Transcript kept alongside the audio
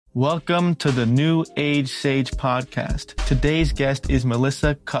Welcome to the New Age Sage podcast. Today's guest is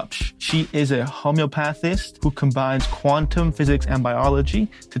Melissa Kupsch. She is a homeopathist who combines quantum physics and biology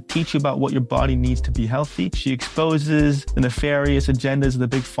to teach you about what your body needs to be healthy. She exposes the nefarious agendas of the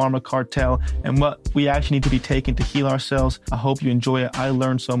big pharma cartel and what we actually need to be taking to heal ourselves. I hope you enjoy it. I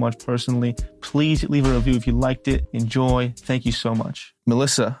learned so much personally. Please leave a review if you liked it. Enjoy. Thank you so much.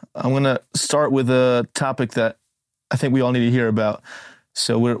 Melissa, I'm going to start with a topic that I think we all need to hear about.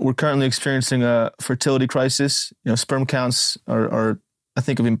 So we're currently experiencing a fertility crisis. Sperm counts are I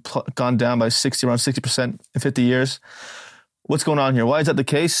think, have been gone down by around 60% in 50 years. What's going on here? Why is that the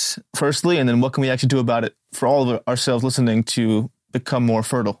case, firstly? And then what can we actually do about it for all of ourselves listening to become more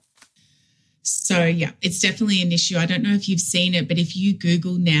fertile? So, yeah, it's definitely an issue. I don't know if you've seen it, but if you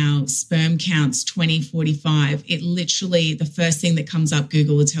Google now sperm counts 2045, it literally, the first thing that comes up,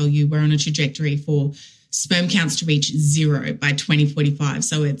 Google will tell you we're on a trajectory for sperm counts to reach 0 by 2045.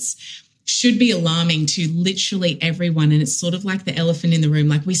 So should be alarming to literally everyone. And it's sort of like the elephant in the room.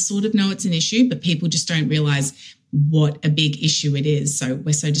 Like, we sort of know it's an issue, but people just don't realize what a big issue it is. So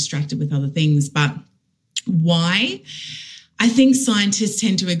we're so distracted with other things. But why? I think scientists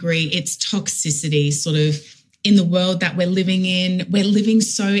tend to agree it's toxicity sort of in the world that we're living in. We're living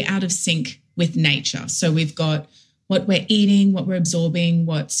so out of sync with nature. So we've got what we're eating, what we're absorbing,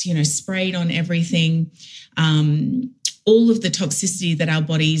 what's, sprayed on everything, all of the toxicity that our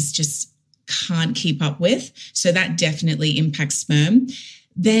bodies just can't keep up with. So that definitely impacts sperm.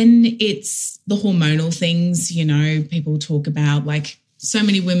 Then it's the hormonal things, people talk about, like so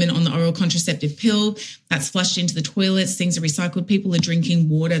many women on the oral contraceptive pill that's flushed into the toilets, things are recycled. People are drinking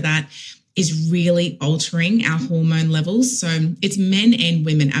water that is really altering our hormone levels. So it's men and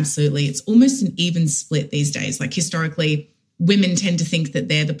women, absolutely. It's almost an even split these days. Like, historically, women tend to think that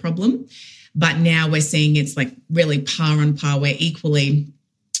they're the problem, but now we're seeing it's like really par on par. We're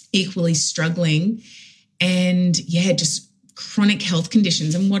equally struggling, and just chronic health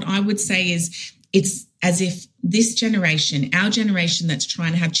conditions. And what I would say is it's as if this generation, our generation that's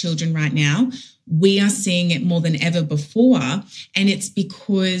trying to have children right now, we are seeing it more than ever before. And it's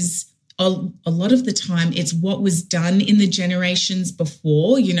because a lot of the time it's what was done in the generations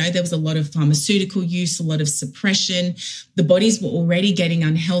before. There was a lot of pharmaceutical use, a lot of suppression. The bodies were already getting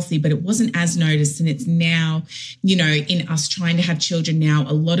unhealthy, but it wasn't as noticed. And it's now, in us trying to have children now,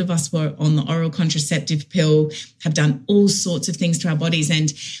 a lot of us were on the oral contraceptive pill, have done all sorts of things to our bodies.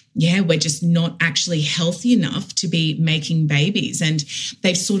 And we're just not actually healthy enough to be making babies. And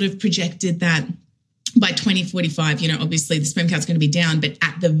they've sort of projected that by 2045, obviously the sperm count's going to be down, but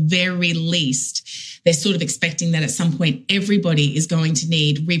at the very least, they're sort of expecting that at some point, everybody is going to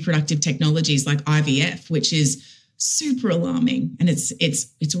need reproductive technologies like IVF, which is super alarming, and it's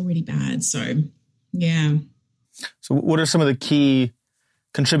already bad. So, yeah. So what are some of the key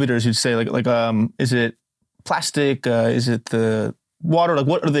contributors you'd say? Is it plastic? Is it the water? Like,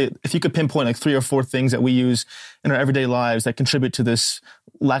 what are if you could pinpoint like 3 or 4 things that we use in our everyday lives that contribute to this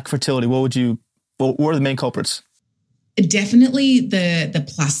lack of fertility, what are the main culprits? Definitely the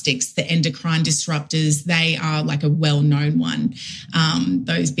plastics, the endocrine disruptors. They are like a well-known one.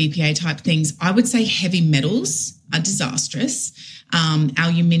 Those BPA type things. I would say heavy metals are disastrous.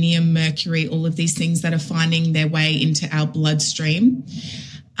 Aluminium, mercury, all of these things that are finding their way into our bloodstream.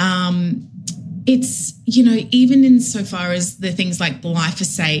 It's, even insofar as the things like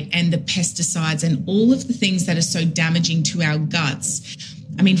glyphosate and the pesticides and all of the things that are so damaging to our guts.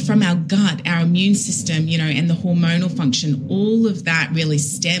 I mean, from our gut, our immune system, and the hormonal function, all of that really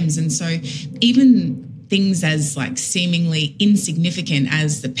stems. And so even things as like seemingly insignificant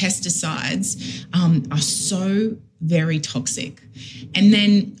as the pesticides are so very toxic. And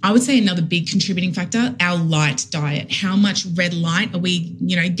then I would say another big contributing factor, our light diet. How much red light are we,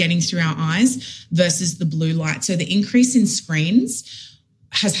 getting through our eyes versus the blue light? So the increase in screens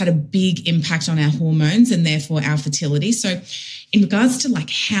has had a big impact on our hormones and therefore our fertility. So in regards to like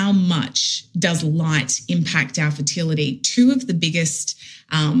how much does light impact our fertility, 2 of the biggest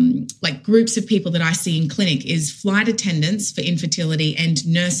groups of people that I see in clinic is flight attendants for infertility and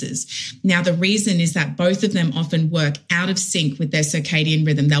nurses. Now, the reason is that both of them often work out of sync with their circadian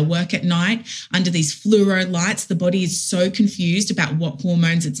rhythm. They'll work at night under these fluoro lights. The body is so confused about what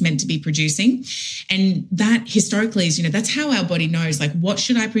hormones it's meant to be producing. And that historically is, that's how our body knows, like, what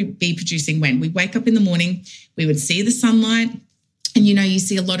should I be producing when? We wake up in the morning, we would see the sunlight. And, you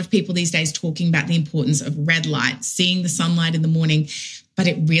see a lot of people these days talking about the importance of red light, seeing the sunlight in the morning, but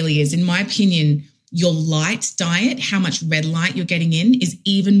it really is, in my opinion, your light diet, how much red light you're getting in, is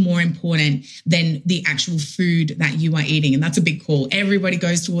even more important than the actual food that you are eating. And that's a big call. Everybody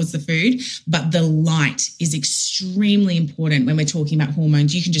goes towards the food, but the light is extremely important when we're talking about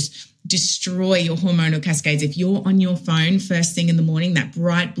hormones. You can just destroy your hormonal cascades. If you're on your phone first thing in the morning, that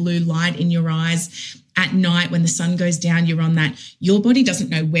bright blue light in your eyes, at night when the sun goes down, you're on that. Your body doesn't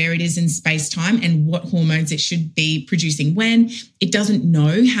know where it is in space-time and what hormones it should be producing when. It doesn't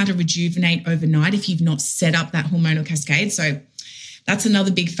know how to rejuvenate overnight if you've not set up that hormonal cascade. So that's another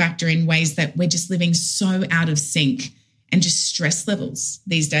big factor in ways that we're just living so out of sync, and just stress levels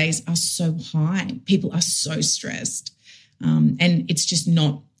these days are so high. People are so stressed. And it's just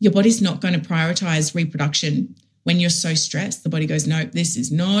not, your body's not going to prioritize reproduction. When you're so stressed, the body goes, no, this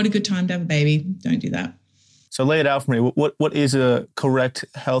is not a good time to have a baby. Don't do that. So lay it out for me. What is a correct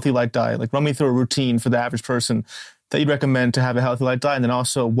healthy light diet? Like, run me through a routine for the average person that you'd recommend to have a healthy light diet. And then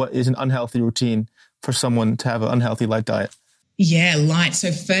also, what is an unhealthy routine for someone to have an unhealthy light diet? Yeah, light.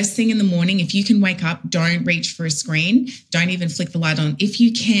 So first thing in the morning, if you can wake up, don't reach for a screen. Don't even flick the light on. If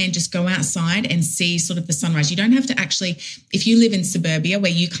you can, just go outside and see sort of the sunrise. You don't have to actually, if you live in suburbia where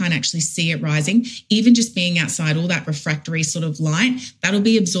you can't actually see it rising, even just being outside, all that refractory sort of light, that'll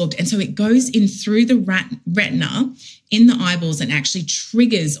be absorbed. And so it goes in through the retina in the eyeballs and actually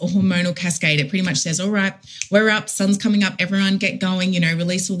triggers a hormonal cascade. It pretty much says, all right, we're up, sun's coming up, everyone get going,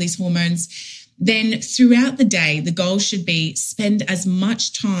 release all these hormones. Then throughout the day, the goal should be spend as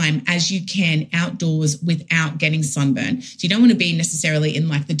much time as you can outdoors without getting sunburn. So you don't want to be necessarily in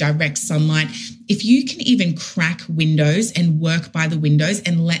like the direct sunlight. If you can even crack windows and work by the windows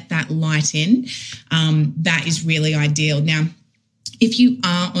and let that light in, that is really ideal. Now, if you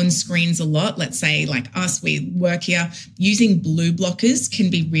are on screens a lot, let's say like us, we work here, using blue blockers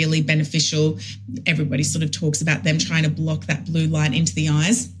can be really beneficial. Everybody sort of talks about them trying to block that blue light into the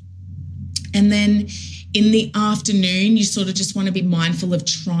eyes. And then in the afternoon, you sort of just want to be mindful of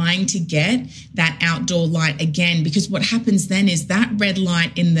trying to get that outdoor light again, because what happens then is that red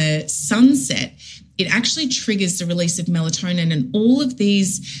light in the sunset, it actually triggers the release of melatonin and all of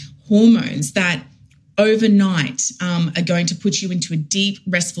these hormones that overnight are going to put you into a deep,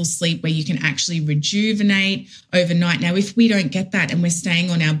 restful sleep where you can actually rejuvenate overnight. Now, if we don't get that and we're staying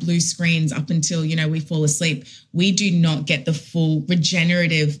on our blue screens up until, we fall asleep, we do not get the full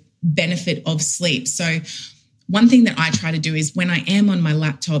regenerative benefit of sleep. So one thing that I try to do is when I am on my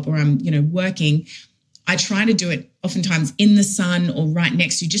laptop or I'm, working, I try to do it oftentimes in the sun or right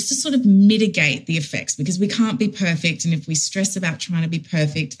next to you, just to sort of mitigate the effects, because we can't be perfect. And if we stress about trying to be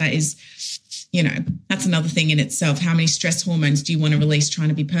perfect, that is, that's another thing in itself. How many stress hormones do you want to release trying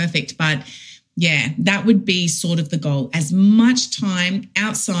to be perfect? But yeah, that would be sort of the goal. As much time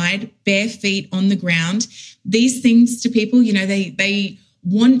outside, bare feet on the ground. These things to people, they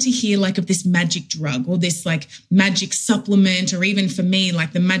want to hear like of this magic drug or this like magic supplement, or even for me,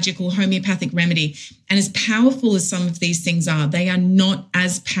 like the magical homeopathic remedy. And as powerful as some of these things are, they are not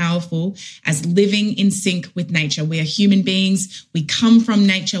as powerful as living in sync with nature. We are human beings. We come from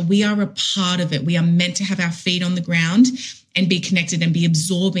nature. We are a part of it. We are meant to have our feet on the ground and be connected and be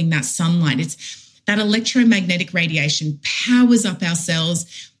absorbing that sunlight. It's that electromagnetic radiation powers up our cells.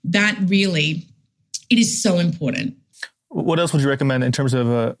 That really, it is so important. What else would you recommend in terms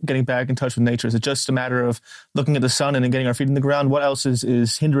of getting back in touch with nature? Is it just a matter of looking at the sun and then getting our feet in the ground? What else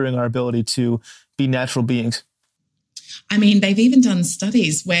is hindering our ability to be natural beings? I mean, they've even done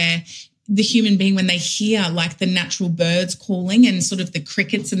studies where the human being, when they hear like the natural birds calling and sort of the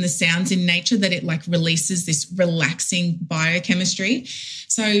crickets and the sounds in nature, that it like releases this relaxing biochemistry.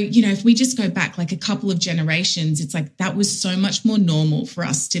 So, if we just go back like a couple of generations, it's like that was so much more normal for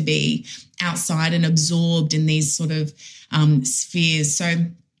us to be outside and absorbed in these sort of spheres. So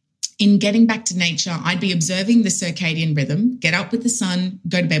in getting back to nature, I'd be observing the circadian rhythm, get up with the sun,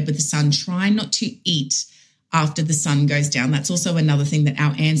 go to bed with the sun, try not to eat after the sun goes down. That's also another thing that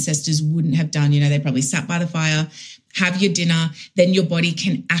our ancestors wouldn't have done. They probably sat by the fire, have your dinner, then your body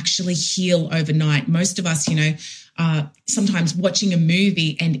can actually heal overnight. Most of us, sometimes watching a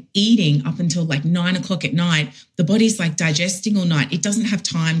movie and eating up until like 9 o'clock at night, the body's like digesting all night. It doesn't have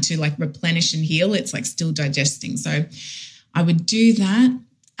time to like replenish and heal. It's like still digesting. So I would do that.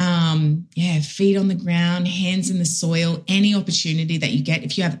 Feet on the ground, hands in the soil, any opportunity that you get.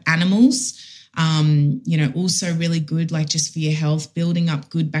 If you have animals, also really good, like just for your health, building up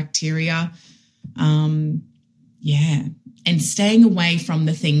good bacteria. And staying away from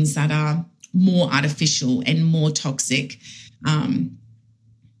the things that are more artificial and more toxic.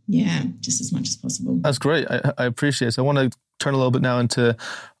 Just as much as possible. That's great. I appreciate it. So I want to turn a little bit now into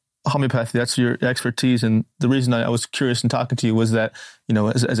homeopathy. That's your expertise. And the reason I was curious in talking to you was that,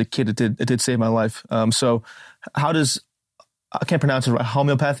 as a kid, it did save my life. So how does, I can't pronounce it right,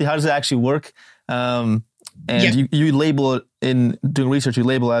 homeopathy, how does it actually work? You label it, in doing research, you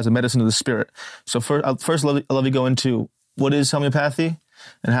label it as a medicine of the spirit. So first I'll love you go into what is homeopathy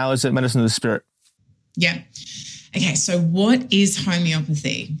and how is it medicine of the spirit? Yeah. Okay, so what is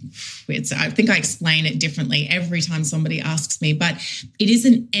homeopathy? I think I explain it differently every time somebody asks me, but it is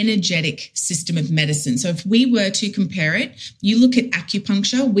an energetic system of medicine. So if we were to compare it, you look at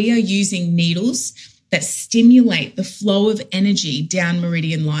acupuncture, we are using needles that stimulate the flow of energy down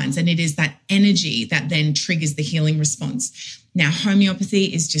meridian lines, and it is that energy that then triggers the healing response. Now,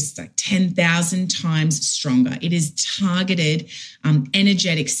 homeopathy is just like 10,000 times stronger. It is targeted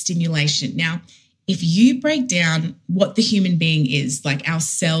energetic stimulation. Now, if you break down what the human being is, like our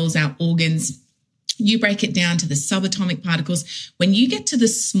cells, our organs, you break it down to the subatomic particles. When you get to the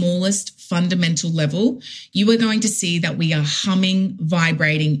smallest fundamental level, you are going to see that we are humming,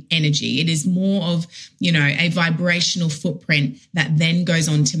 vibrating energy. It is more of, a vibrational footprint that then goes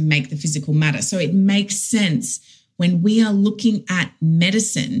on to make the physical matter. So it makes sense when we are looking at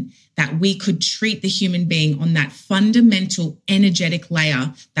medicine that we could treat the human being on that fundamental energetic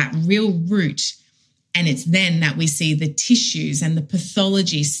layer, that real root. And it's then that we see the tissues and the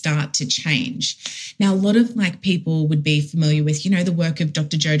pathology start to change. Now, a lot of people would be familiar with, the work of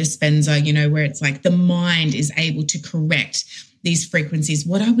Dr. Joe Dispenza, where it's like the mind is able to correct these frequencies.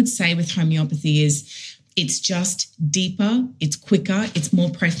 What I would say with homeopathy is it's just deeper, it's quicker, it's more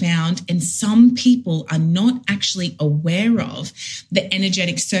profound. And some people are not actually aware of the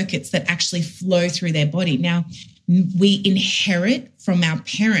energetic circuits that actually flow through their body. Now, we inherit from our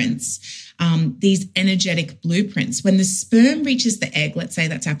parents these energetic blueprints. When the sperm reaches the egg, let's say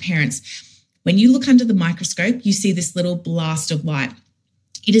that's our parents, when you look under the microscope, you see this little blast of light.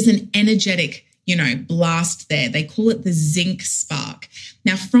 It is an energetic, blast there. They call it the zinc spark.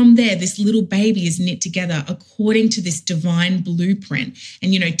 Now, from there, this little baby is knit together according to this divine blueprint.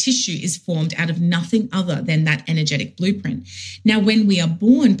 And, tissue is formed out of nothing other than that energetic blueprint. Now, when we are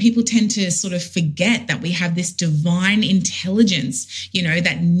born, people tend to sort of forget that we have this divine intelligence,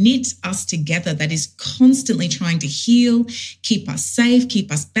 that knits us together, that is constantly trying to heal, keep us safe, keep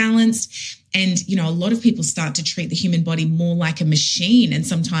us balanced. And, a lot of people start to treat the human body more like a machine, and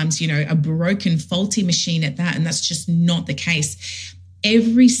sometimes, a broken, faulty machine at that. And that's just not the case.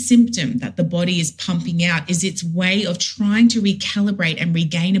 Every symptom that the body is pumping out is its way of trying to recalibrate and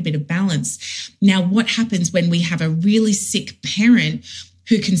regain a bit of balance. Now, what happens when we have a really sick parent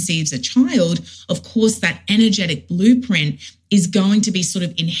who conceives a child? Of course, that energetic blueprint is going to be sort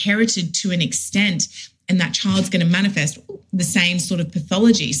of inherited to an extent, and that child's going to manifest the same sort of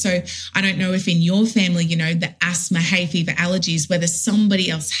pathology. So I don't know if in your family, the asthma, hay fever, allergies, whether somebody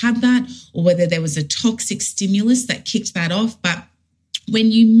else had that or whether there was a toxic stimulus that kicked that off. But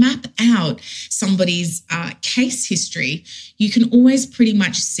when you map out somebody's case history, you can always pretty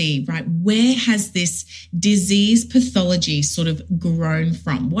much see, right, where has this disease pathology sort of grown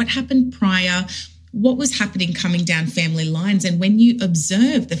from? What happened prior? What was happening coming down family lines? And when you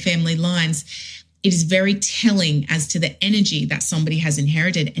observe the family lines, it is very telling as to the energy that somebody has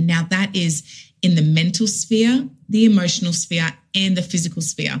inherited. And now that is in the mental sphere, the emotional sphere, and the physical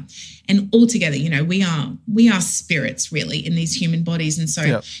sphere. And altogether, we are spirits really in these human bodies. And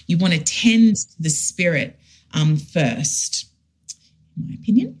so you want to tend to the spirit first, in my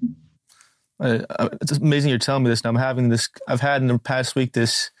opinion. It's amazing you're telling me this. Now I've had in the past week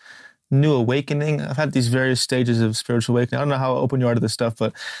this new awakening. I've had these various stages of spiritual awakening. I don't know how open you are to this stuff,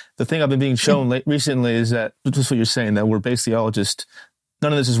 but the thing I've been being shown recently is that, just what you're saying, that we're basically all just,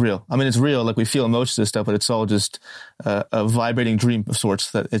 none of this is real. I mean, it's real, like we feel emotions and stuff, but it's all just a vibrating dream of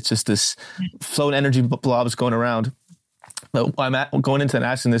sorts, that it's just this floating energy blobs going around. But why I'm going into and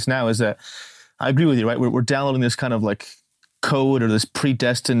asking this now is that I agree with you, right? We're downloading this kind of like code or this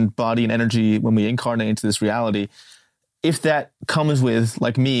predestined body and energy when we incarnate into this reality. If that comes with,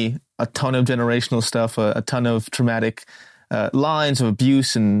 like me, a ton of generational stuff, a ton of traumatic lines of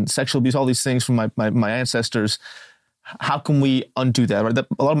abuse and sexual abuse, all these things from my ancestors, how can we undo that? Right?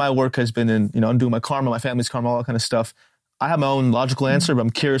 A lot of my work has been in, undoing my karma, my family's karma, all that kind of stuff. I have my own logical answer, but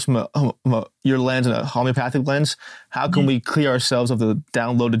I'm curious from your lens and a homeopathic lens, how can we clear ourselves of the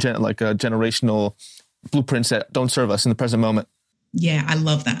downloaded generational blueprints that don't serve us in the present moment? Yeah, I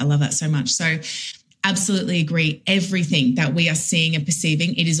love that. I love that so much. So absolutely agree. Everything that we are seeing and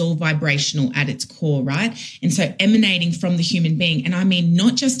perceiving, it is all vibrational at its core, right? And so emanating from the human being, and I mean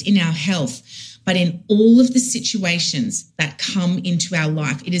not just in our health, But in all of the situations that come into our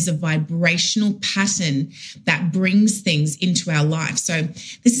life, it is a vibrational pattern that brings things into our life. So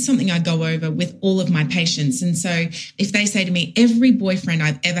this is something I go over with all of my patients. And so if they say to me, every boyfriend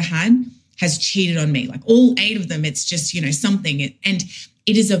I've ever had has cheated on me, like all 8 of them, it's just, something. And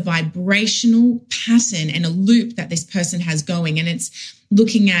it is a vibrational pattern and a loop that this person has going. And it's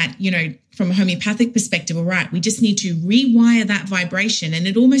looking at, from a homeopathic perspective, all right, we just need to rewire that vibration. And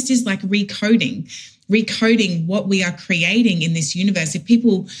it almost is like recoding what we are creating in this universe.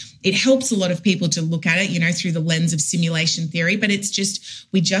 It helps a lot of people to look at it, through the lens of simulation theory, but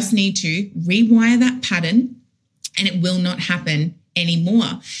we just need to rewire that pattern and it will not happen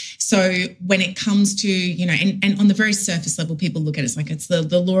anymore. So when it comes to, and on the very surface level, people look at it, it's like it's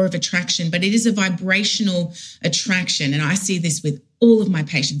the law of attraction, but it is a vibrational attraction. And I see this with all of my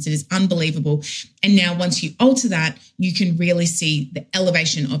patients. It is unbelievable. And now once you alter that, you can really see the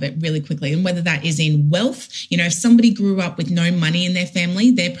elevation of it really quickly. And whether that is in wealth, if somebody grew up with no money in their family,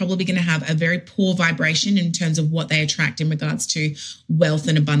 they're probably going to have a very poor vibration in terms of what they attract in regards to wealth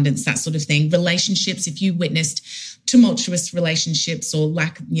and abundance, that sort of thing. Relationships, if you witnessed tumultuous relationships or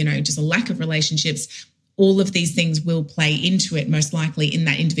just a lack of relationships, all of these things will play into it most likely in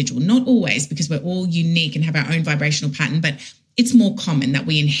that individual. Not always, because we're all unique and have our own vibrational pattern, but it's more common that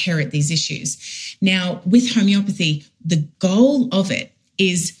we inherit these issues. Now, with homeopathy, the goal of it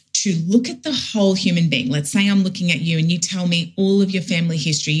is to look at the whole human being. Let's say I'm looking at you and you tell me all of your family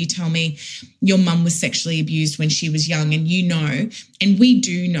history. You tell me your mum was sexually abused when she was young, and and we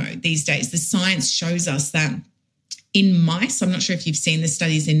do know these days, the science shows us that in mice, I'm not sure if you've seen the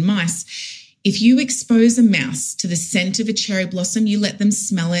studies in mice, if you expose a mouse to the scent of a cherry blossom, you let them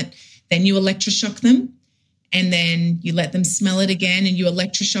smell it, then you electroshock them, and then you let them smell it again and you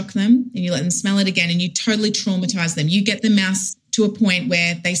electroshock them, and you let them smell it again, and you totally traumatize them. You get the mouse to a point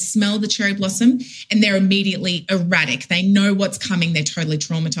where they smell the cherry blossom and they're immediately erratic. They know what's coming. They're totally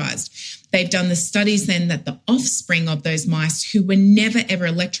traumatized. They've done the studies then that the offspring of those mice who were never, ever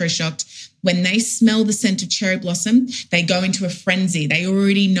electroshocked, when they smell the scent of cherry blossom, they go into a frenzy. They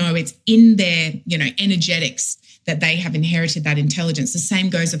already know it's in their, energetics that they have inherited that intelligence. The same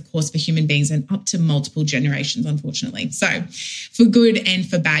goes, of course, for human beings and up to multiple generations, unfortunately. So for good and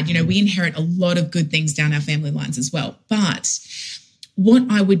for bad, we inherit a lot of good things down our family lines as well. But what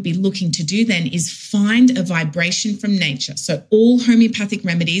I would be looking to do then is find a vibration from nature. So all homeopathic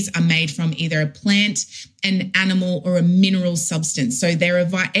remedies are made from either a plant, an animal, or a mineral substance. So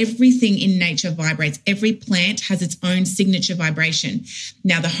everything in nature vibrates. Every plant has its own signature vibration.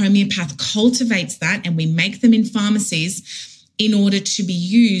 Now, the homeopath cultivates that, and we make them in pharmacies in order to be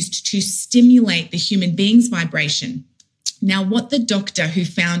used to stimulate the human being's vibration. Now, what the doctor who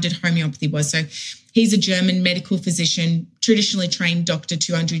founded homeopathy was, so he's a German medical physician, traditionally trained doctor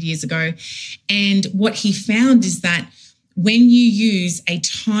 200 years ago. And what he found is that when you use a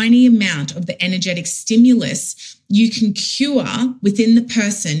tiny amount of the energetic stimulus, you can cure within the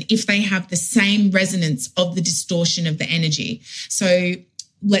person if they have the same resonance of the distortion of the energy. So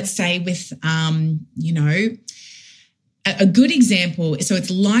let's say with, a good example, so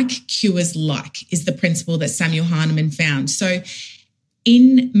it's like cures like is the principle that Samuel Hahnemann found. So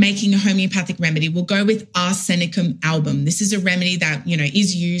in making a homeopathic remedy, we'll go with arsenicum album. This is a remedy that,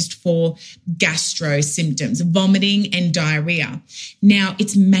 is used for gastro symptoms, vomiting and diarrhea. Now,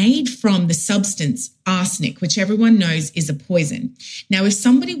 it's made from the substance arsenic, which everyone knows is a poison. Now, if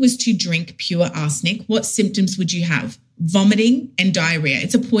somebody was to drink pure arsenic, what symptoms would you have? Vomiting and diarrhea.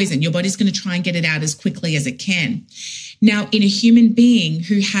 It's a poison. Your body's going to try and get it out as quickly as it can. Now, in a human being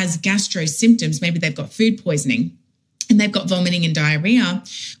who has gastro symptoms, maybe they've got food poisoning, and they've got vomiting and diarrhea,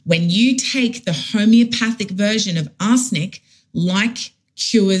 when you take the homeopathic version of arsenic, like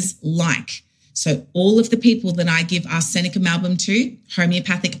cures like. So all of the people that I give arsenicum album to,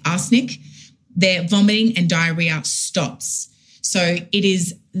 homeopathic arsenic, their vomiting and diarrhea stops. So it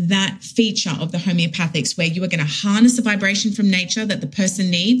is that feature of the homeopathics where you are going to harness a vibration from nature that the person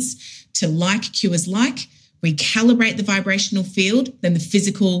needs to like cures like, recalibrate the vibrational field, then the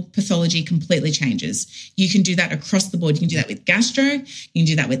physical pathology completely changes. You can do that across the board. You can do that with gastro, you can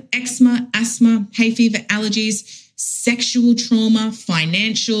do that with eczema, asthma, hay fever, allergies, sexual trauma,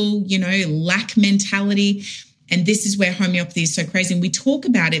 financial, lack mentality. And this is where homeopathy is so crazy. And we talk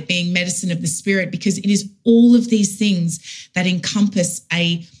about it being medicine of the spirit because it is all of these things that encompass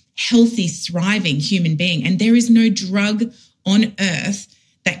a healthy, thriving human being. And there is no drug on earth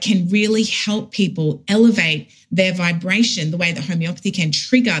that can really help people elevate their vibration the way that homeopathy can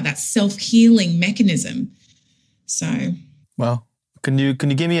trigger that self-healing mechanism. So, well, can you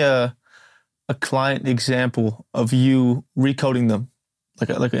give me a client example of you recoding them?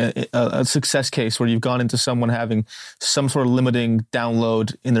 a success case where you've gone into someone having some sort of limiting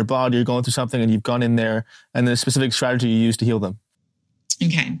download in their body, you're going through something and you've gone in there and then a specific strategy you use to heal them?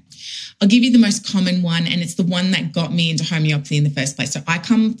 Okay. I'll give you the most common one, and it's the one that got me into homeopathy in the first place. So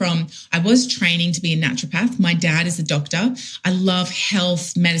I was training to be a naturopath. My dad is a doctor. I love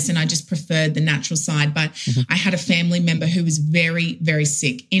health, medicine. I just preferred the natural side. But I had a family member who was very, very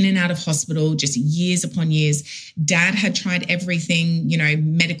sick, in and out of hospital, just years upon years. Dad had tried everything,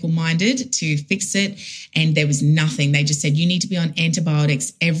 medical minded to fix it, and there was nothing. They just said, you need to be on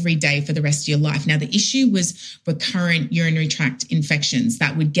antibiotics every day for the rest of your life. Now, the issue was recurrent urinary tract infections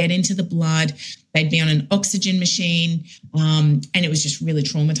that would get into the blood. They'd be on an oxygen machine, and it was just really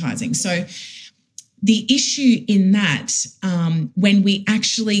traumatizing. So the issue in that, when we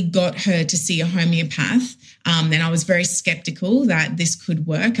actually got her to see a homeopath, and I was very skeptical that this could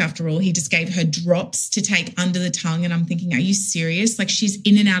work. After all, he just gave her drops to take under the tongue. And I'm thinking, are you serious? Like, she's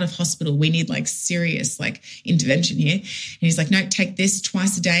in and out of hospital. We need serious intervention here. And he's like, no, take this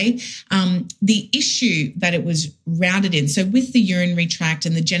twice a day. The issue that it was routed in, so with the urinary tract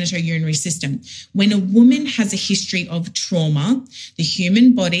and the genitourinary system, when a woman has a history of trauma, the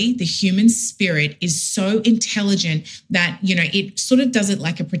human body, the human spirit is so intelligent that, it sort of does it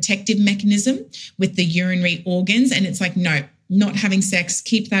like a protective mechanism with the urinary organs. And it's like, no, not having sex,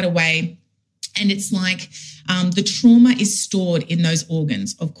 keep that away. And it's like the trauma is stored in those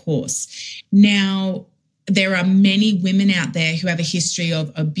organs, of course. Now, there are many women out there who have a history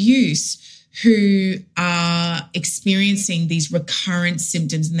of abuse who are experiencing these recurrent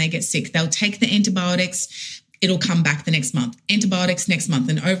symptoms and they get sick. They'll take the antibiotics, it'll come back the next month, antibiotics next month,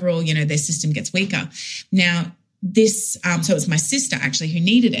 and overall, their system gets weaker. Now, so it was my sister actually who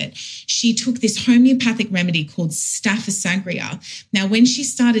needed it. She took this homeopathic remedy called Staphysagria. Now, when she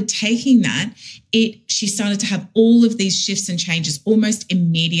started taking that, she started to have all of these shifts and changes almost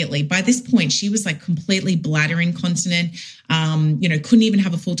immediately. By this point, she was completely bladder incontinent, couldn't even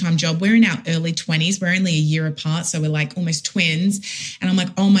have a full-time job. We're in our early 20s. We're only a year apart, so we're almost twins. And I'm like,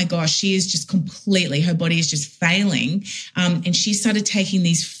 oh my gosh, she is just her body is just failing. And she started taking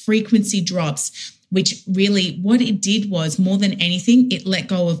these frequency drops, which really what it did was, more than anything, it let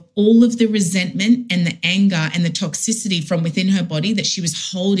go of all of the resentment and the anger and the toxicity from within her body that she was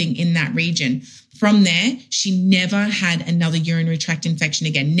holding in that region. From there, she never had another urinary tract infection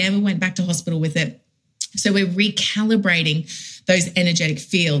again, never went back to hospital with it. So we're recalibrating those energetic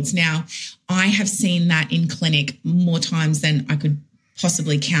fields. Now, I have seen that in clinic more times than I could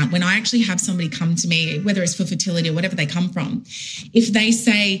possibly count. When I actually have somebody come to me, whether it's for fertility or whatever they come from, if they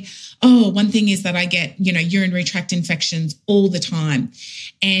say, oh, one thing is that I get, urinary tract infections all the time,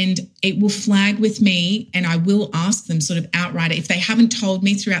 and it will flag with me, and I will ask them sort of outright. If they haven't told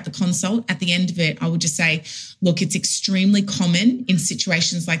me throughout the consult, at the end of it, I will just say, look, it's extremely common in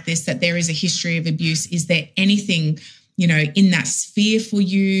situations like this that there is a history of abuse. Is there anything in that sphere for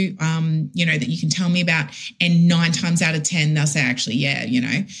you, that you can tell me about? And 9 times out of 10, they'll say, actually, yeah,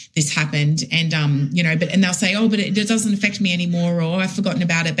 this happened. And, and they'll say, oh, but it doesn't affect me anymore, or I've forgotten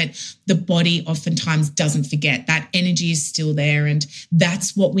about it. But the body oftentimes doesn't forget. That energy is still there. And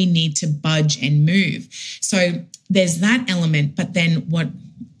that's what we need to budge and move. So there's that element. But then what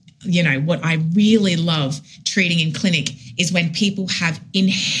I really love treating in clinic is when people have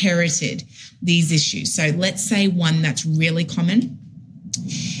inherited these issues. So let's say one that's really common,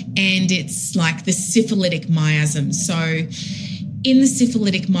 and it's like the syphilitic miasm. So in the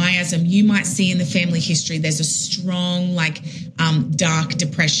syphilitic miasm, you might see in the family history, there's a strong dark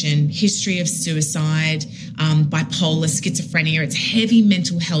depression, history of suicide, bipolar, schizophrenia. It's heavy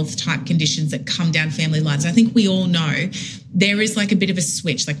mental health type conditions that come down family lines. I think we all know there is a bit of a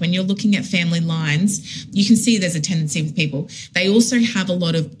switch. When you're looking at family lines, you can see there's a tendency with people. They also have a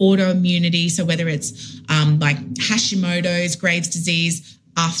lot of autoimmunity. So whether it's Hashimoto's, Graves' disease,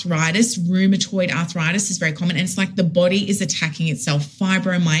 arthritis, rheumatoid arthritis is very common. And it's the body is attacking itself,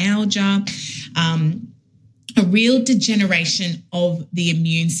 fibromyalgia, a real degeneration of the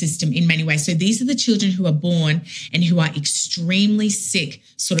immune system in many ways. So these are the children who are born and who are extremely sick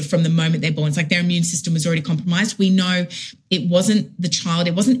sort of from the moment they're born. It's their immune system was already compromised. We know it wasn't the child.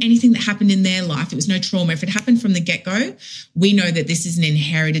 It wasn't anything that happened in their life. It was no trauma. If it happened from the get-go, we know that this is an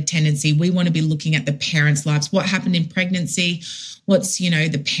inherited tendency. We want to be looking at the parents' lives. What happened in pregnancy? What's,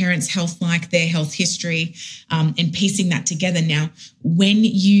 the parents' health like, their health history, and piecing that together. Now, when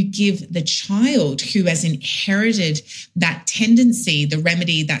you give the child who has inherited that tendency, the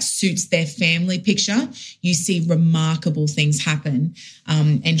remedy that suits their family picture, you see remarkable things happen,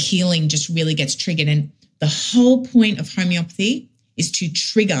 and healing just really gets triggered. And the whole point of homeopathy is to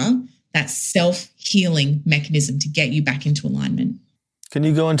trigger that self-healing mechanism to get you back into alignment. Can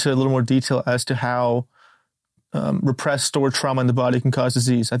you go into a little more detail as to how repressed stored trauma in the body can cause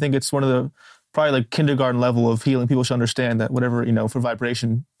disease? I think it's one of the probably like kindergarten level of healing. People should understand that whatever, for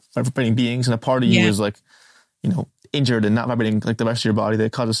vibrating beings, and a part of you is like, injured and not vibrating like the rest of your body,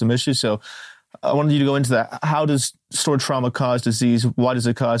 that causes some issues. So I wanted you to go into that. How does stored trauma cause disease? Why does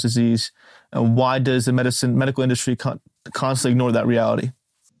it cause disease? And why does the medical industry constantly ignore that reality?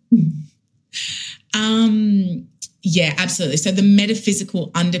 Yeah, absolutely. So the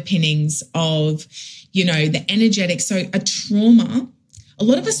metaphysical underpinnings of, the energetic. So a trauma, a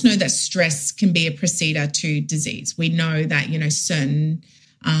lot of us know that stress can be a preceder to disease. We know that, certain,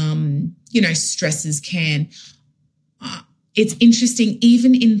 stresses can. It's interesting,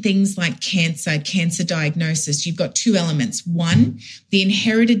 even in things like cancer diagnosis, you've got two elements. One, the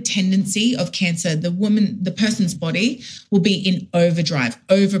inherited tendency of cancer, the person's body will be in overdrive,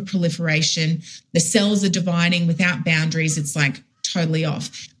 overproliferation. The cells are dividing without boundaries. It's like totally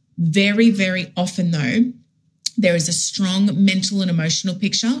off. Very, very often though, there is a strong mental and emotional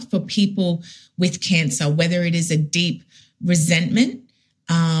picture for people with cancer, whether it is a deep resentment,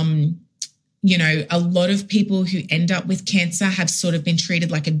 a lot of people who end up with cancer have sort of been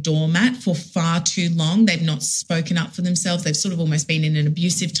treated like a doormat for far too long. They've not spoken up for themselves. They've sort of almost been in an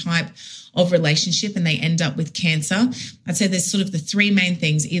abusive type of relationship and they end up with cancer. I'd say there's sort of the three main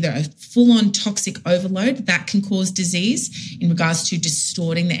things: either a full-on toxic overload that can cause disease in regards to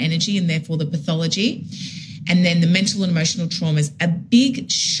distorting the energy and therefore the pathology. And then the mental and emotional traumas. A big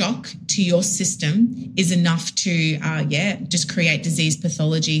shock to your system is enough to, just create disease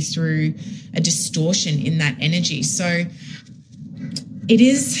pathology through a distortion in that energy. So it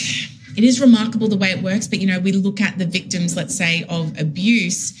is remarkable the way it works. But, we look at the victims, let's say, of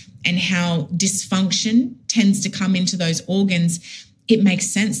abuse and how dysfunction tends to come into those organs. It makes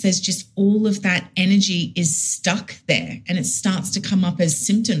sense. There's just all of that energy is stuck there and it starts to come up as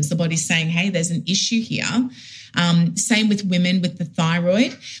symptoms. The body's saying, hey, there's an issue here. Same with women with the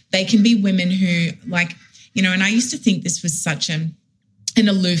thyroid. They can be women who and I used to think this was such an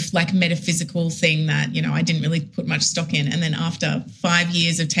aloof, metaphysical thing that, I didn't really put much stock in. And then after 5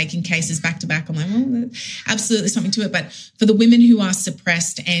 years of taking cases back to back, I'm like, well, there's absolutely something to it. But for the women who are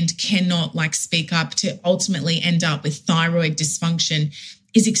suppressed and cannot speak up, to ultimately end up with thyroid dysfunction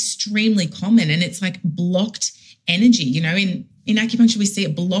is extremely common. And it's like blocked energy. In acupuncture, we see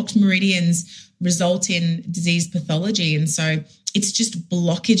it. Blocked meridians result in disease pathology. And so it's just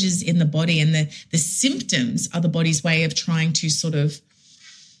blockages in the body, and the symptoms are the body's way of trying to sort of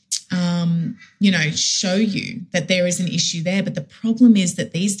show you that there is an issue there. But the problem is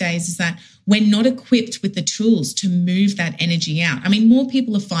that these days is that we're not equipped with the tools to move that energy out. I mean, more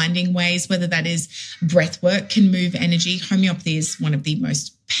people are finding ways, whether that is breath work can move energy. Homeopathy is one of the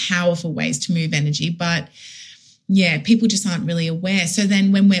most powerful ways to move energy, but people just aren't really aware. So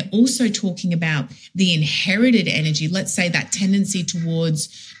then when we're also talking about the inherited energy, let's say that tendency towards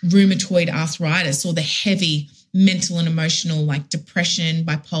rheumatoid arthritis or the heavy mental and emotional like depression,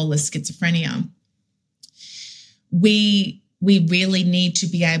 bipolar, schizophrenia, we really need to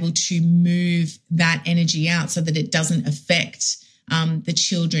be able to move that energy out so that it doesn't affect the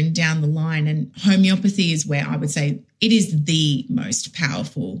children down the line. And homeopathy is where I would say it is the most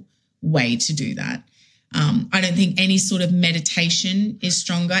powerful way to do that. I don't think any sort of meditation is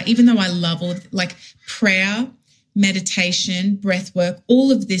stronger, even though I love all prayer, meditation, breath work.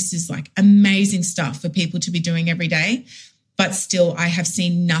 All of this is amazing stuff for people to be doing every day. But still, I have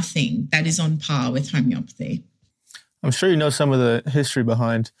seen nothing that is on par with homeopathy. I'm sure you know some of the history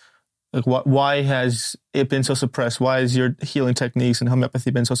behind why has it been so suppressed? Why is your healing techniques and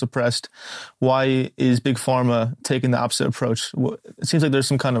homeopathy been so suppressed? Why is Big Pharma taking the opposite approach? It seems like there's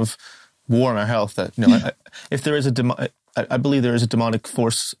some kind of war on our health that, if there is I believe there is a demonic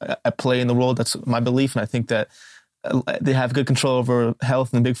force at play in the world. That's my belief. And I think that they have good control over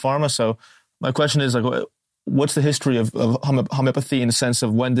health in Big Pharma. So my question is what's the history of homeopathy in the sense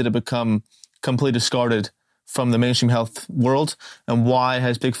of when did it become completely discarded from the mainstream health world? And why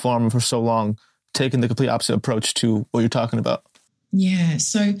has Big Pharma for so long taken the complete opposite approach to what you're talking about? Yeah.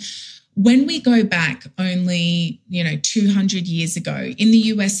 So when we go back only, 200 years ago, in the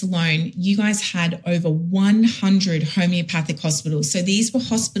US alone, you guys had over 100 homeopathic hospitals. So these were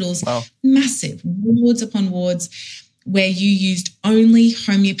hospitals, wow, massive, wards upon wards, where you used only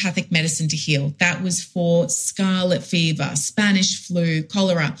homeopathic medicine to heal. That was for scarlet fever, Spanish flu,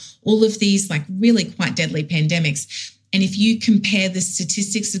 cholera, all of these really quite deadly pandemics. And if you compare the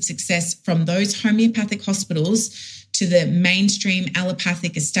statistics of success from those homeopathic hospitals to the mainstream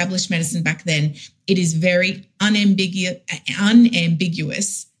allopathic established medicine back then, it is very unambiguous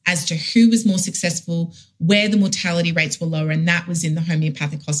as to who was more successful, where the mortality rates were lower, and that was in the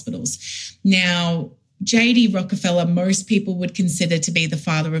homeopathic hospitals. Now, J.D. Rockefeller, most people would consider to be the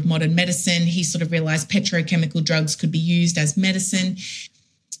father of modern medicine. He sort of realized petrochemical drugs could be used as medicine.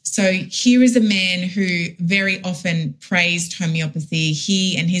 So here is a man who very often praised homeopathy.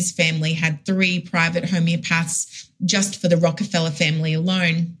 He and his family had 3 private homeopaths just for the Rockefeller family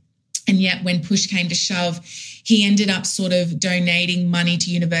alone. And yet when push came to shove, he ended up sort of donating money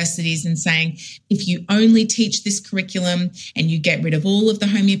to universities and saying, if you only teach this curriculum and you get rid of all of the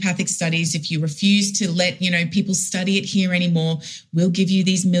homeopathic studies, if you refuse to let, people study it here anymore, we'll give you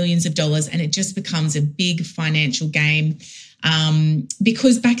these millions of dollars. And it just becomes a big financial game.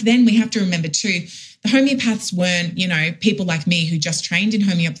 Because back then we have to remember too, the homeopaths weren't, people like me who just trained in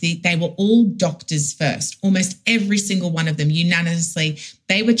homeopathy. They were all doctors first, almost every single one of them unanimously.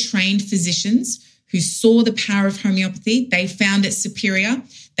 They were trained physicians who saw the power of homeopathy. They found it superior.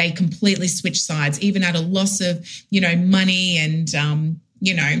 They completely switched sides, even at a loss of, money and,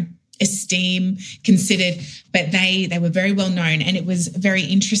 esteem considered. But they were very well known. And it was very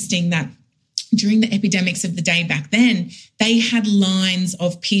interesting that during the epidemics of the day back then, they had lines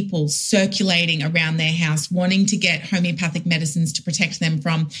of people circulating around their house wanting to get homeopathic medicines to protect them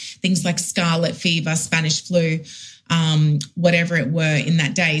from things like scarlet fever, Spanish flu, whatever it were in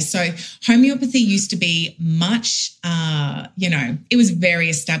that day. So homeopathy used to be much, it was very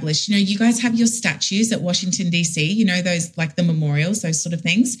established. You guys have your statues at Washington, D.C., those like the memorials, those sort of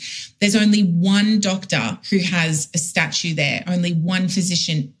things. There's only one doctor who has a statue there, only one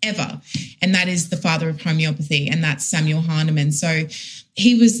physician ever, and that is the father of homeopathy, and that's Samuel Hahnemann. So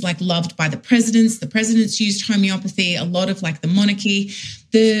he was like loved by the presidents. The presidents used homeopathy, a lot of like the monarchy.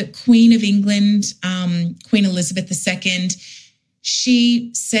 The Queen of England, Queen Elizabeth II,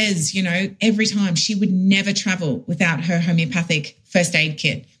 she says, every time she would never travel without her homeopathic first aid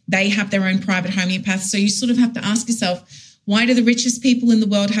kit. They have their own private homeopaths. So you sort of have to ask yourself, why do the richest people in the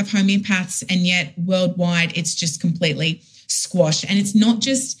world have homeopaths and yet worldwide it's just completely squashed? And it's not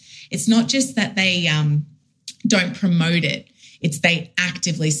just that they don't promote it. It's they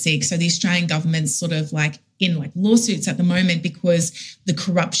actively seek. So the Australian government's sort of like in like lawsuits at the moment because the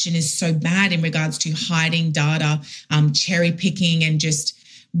corruption is so bad in regards to hiding data, cherry picking, and just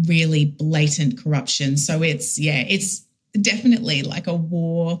really blatant corruption. So it's definitely like a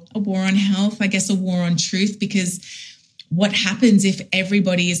war on health, I guess, a war on truth, because what happens if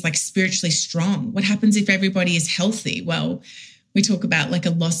everybody is like spiritually strong? What happens if everybody is healthy? Well, we talk about like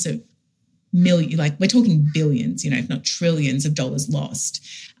a loss of we're talking billions, if not trillions of dollars lost,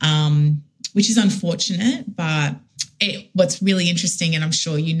 which is unfortunate. But what's really interesting, and I'm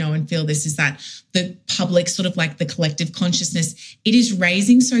sure and feel this, is that the public, sort of like the collective consciousness, it is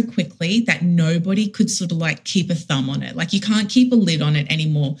raising so quickly that nobody could sort of like keep a thumb on it. Like you can't keep a lid on it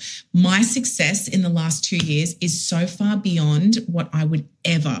anymore. My success in the last 2 years is so far beyond what I would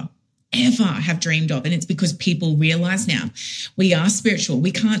ever have dreamed of. And it's because people realize now we are spiritual.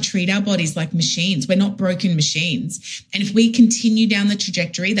 We can't treat our bodies like machines. We're not broken machines. And if we continue down the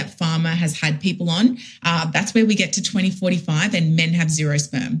trajectory that pharma has had people on, that's where we get to 2045 and men have 0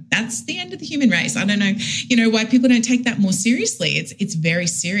 sperm. That's the end of the human race. I don't know, why people don't take that more seriously. It's very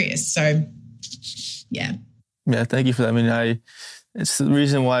serious. So yeah. Yeah. Thank you for that. I mean, it's the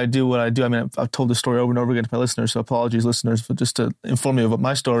reason why I do what I do. I mean, I've told this story over and over again to my listeners, so apologies, listeners, but just to inform you of what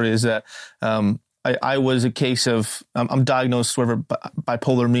my story is, that I was a case of, I'm diagnosed whatever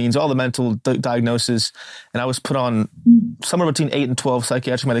bipolar means, all the mental diagnoses, and I was put on somewhere between 8 and 12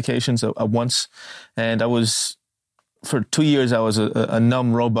 psychiatric medications at once. And for 2 years, I was a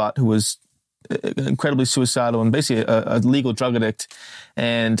numb robot who was incredibly suicidal and basically a legal drug addict.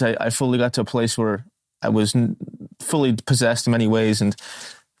 And I fully got to a place where I was fully possessed in many ways. And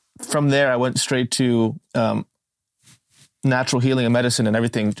from there, I went straight to natural healing and medicine, and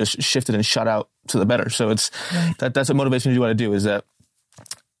everything just shifted and shot out to the better. So it's that's what motivates me to do what I do, is that,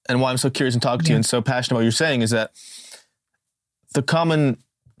 and why I'm so curious and talking to you and so passionate about what you're saying, is that the common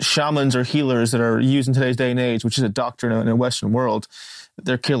shamans or healers that are used in today's day and age, which is a doctrine in a Western world,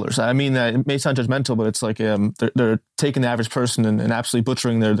 they're killers. I mean, that it may sound judgmental, but it's like they're taking the average person and absolutely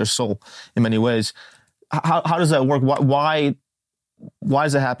butchering their soul in many ways. How does that work? Why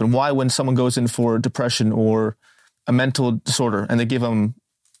does that happen? Why, when someone goes in for depression or a mental disorder and they give them,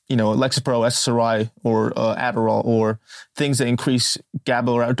 Lexapro, SSRI, or Adderall, or things that increase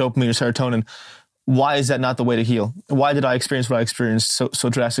GABA or dopamine or serotonin, why is that not the way to heal? Why did I experience what I experienced so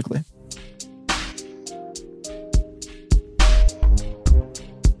drastically?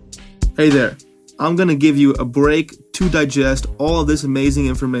 Hey there. I'm going to give you a break to digest all of this amazing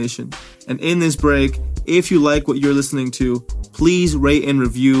information. And in this break, if you like what you're listening to, please rate and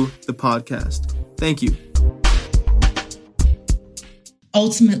review the podcast. Thank you.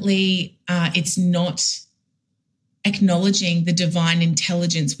 Ultimately, it's not acknowledging the divine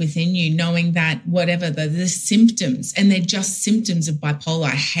intelligence within you, knowing that whatever the symptoms, and they're just symptoms of bipolar.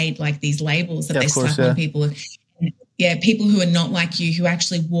 I hate like these labels that they slap on people. Yeah, people who are not like you, who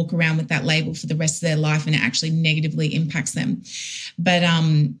actually walk around with that label for the rest of their life, and it actually negatively impacts them. But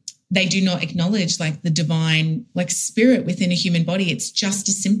they do not acknowledge like the divine, like spirit within a human body. It's just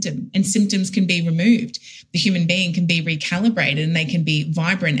a symptom, and symptoms can be removed. The human being can be recalibrated, and they can be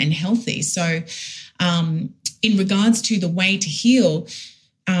vibrant and healthy. So in regards to the way to heal,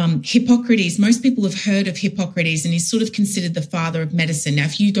 Hippocrates, most people have heard of Hippocrates, and he's sort of considered the father of medicine. Now,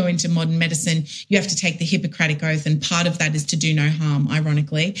 if you go into modern medicine, you have to take the Hippocratic Oath, and part of that is to do no harm,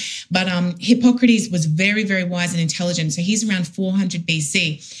 ironically. But Hippocrates was very, very wise and intelligent. So he's around 400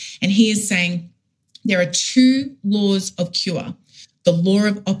 BC, and he is saying there are two laws of cure, the law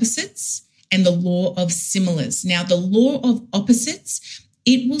of opposites and the law of similars. Now, the law of opposites,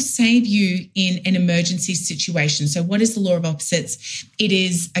 it will save you in an emergency situation. So what is the law of opposites? It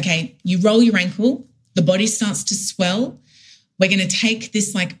is, okay, you roll your ankle, the body starts to swell. We're going to take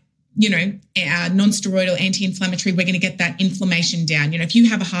this non-steroidal anti-inflammatory. We're going to get that inflammation down. If you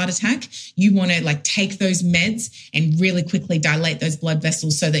have a heart attack, you want to like take those meds and really quickly dilate those blood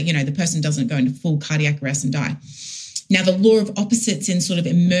vessels so that, the person doesn't go into full cardiac arrest and die. Now, the law of opposites in sort of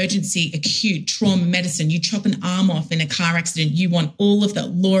emergency, acute trauma medicine, you chop an arm off in a car accident, you want all of the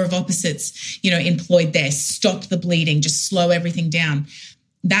law of opposites, employed there. Stop the bleeding, just slow everything down.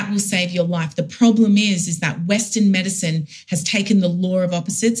 That will save your life. The problem is that Western medicine has taken the law of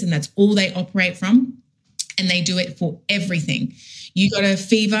opposites, and that's all they operate from, and they do it for everything. You got a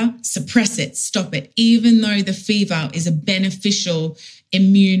fever, suppress it, stop it, even though the fever is a beneficial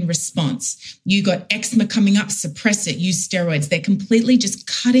immune response. You got eczema coming up, suppress it, use steroids. They're completely just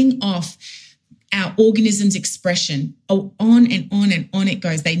cutting off our organism's expression. Oh, on and on and on it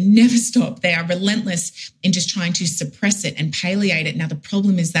goes. They never stop. They are relentless in just trying to suppress it and palliate it. Now, the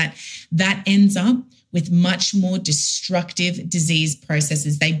problem is that ends up with much more destructive disease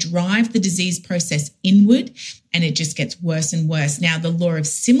processes. They drive the disease process inward, and it just gets worse and worse. Now, the law of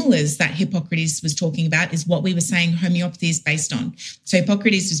similars that Hippocrates was talking about is what we were saying homeopathy is based on. So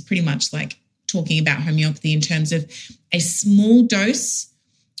Hippocrates was pretty much like talking about homeopathy in terms of a small dose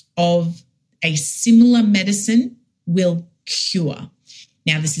of a similar medicine will cure.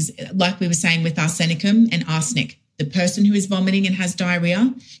 Now, this is like we were saying with arsenicum and arsenic. The person who is vomiting and has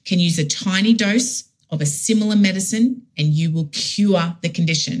diarrhea can use a tiny dose of a similar medicine, and you will cure the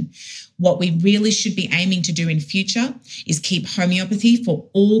condition. What we really should be aiming to do in future is keep homeopathy for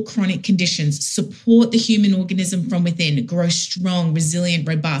all chronic conditions, support the human organism from within, grow strong, resilient,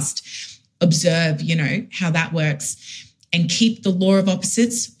 robust, observe, how that works, and keep the law of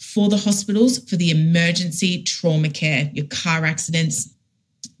opposites for the hospitals, for the emergency trauma care, your car accidents,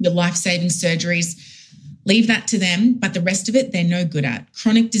 your life-saving surgeries. Leave that to them, but the rest of it, they're no good at.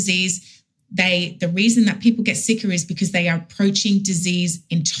 Chronic disease, the reason that people get sicker is because they are approaching disease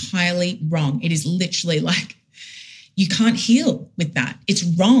entirely wrong. It is literally like you can't heal with that. It's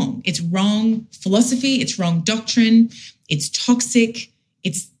wrong. It's wrong philosophy. It's wrong doctrine. It's toxic.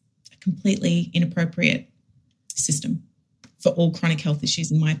 It's a completely inappropriate system for all chronic health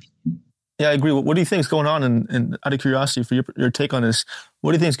issues, in my opinion. Yeah, I agree. What do you think is going on? And out of curiosity, for your take on this,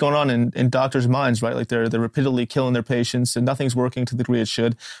 what do you think is going on in doctors' minds? Right, like they're repeatedly killing their patients, and nothing's working to the degree it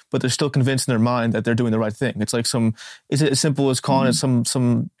should, but they're still convinced in their mind that they're doing the right thing. It's like is it as simple as calling it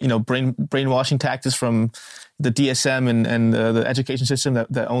some brainwashing tactics from the DSM and the education system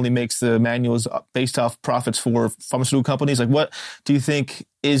that only makes the manuals based off profits for pharmaceutical companies? Like, what do you think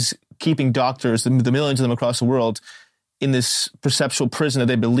is keeping doctors, the millions of them across the world, in this perceptual prison that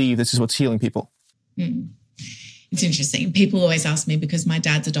they believe this is what's healing people? It's interesting. People always ask me, because my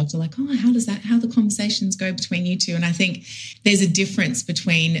dad's a doctor, like, how the conversations go between you two? And I think there's a difference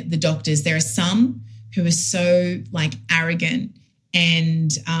between the doctors. There are some who are so like arrogant, and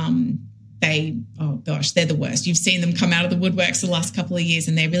they're the worst. You've seen them come out of the woodworks the last couple of years,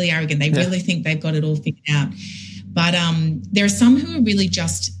 and they're really arrogant. They really think they've got it all figured out. But there are some who are really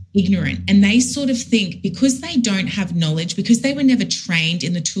just ignorant, and they sort of think because they don't have knowledge, because they were never trained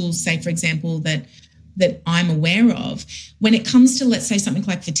in the tools, say, for example, that I'm aware of, when it comes to, let's say, something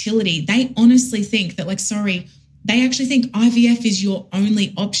like fertility, they honestly think that, they actually think IVF is your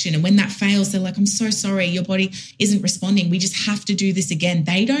only option. And when that fails, they're like, I'm so sorry, your body isn't responding. We just have to do this again.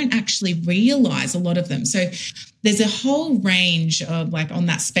 They don't actually realize, a lot of them. So there's a whole range of on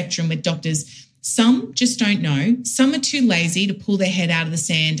that spectrum with doctors. Some just don't know. Some are too lazy to pull their head out of the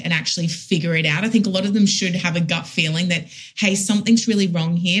sand and actually figure it out. I think a lot of them should have a gut feeling that, hey, something's really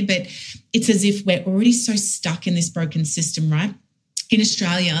wrong here, but it's as if we're already so stuck in this broken system, right? In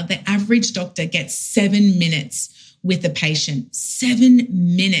Australia, the average doctor gets 7 minutes with a patient, 7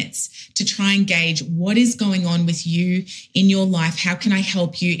 minutes to try and gauge what is going on with you in your life. How can I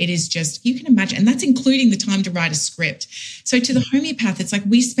help you? It is just, you can imagine, and that's including the time to write a script. So to the homeopath, it's like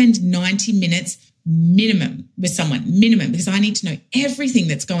we spend 90 minutes minimum with someone, because I need to know everything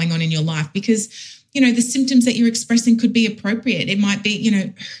that's going on in your life, because the symptoms that you're expressing could be appropriate. It might be,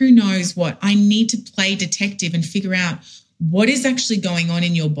 who knows what. I need to play detective and figure out what is actually going on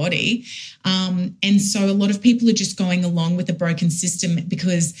in your body. And so a lot of people are just going along with a broken system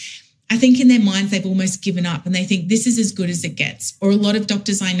because I think in their minds they've almost given up and they think this is as good as it gets. Or a lot of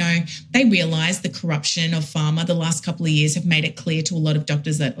doctors I know, they realize the corruption of pharma the last couple of years have made it clear to a lot of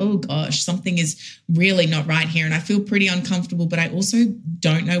doctors that, oh gosh, something is really not right here. And I feel pretty uncomfortable, but I also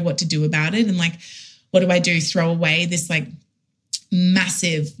don't know what to do about it. And what do I do? Throw away this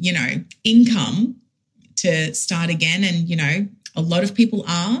massive, income to start again. And, a lot of people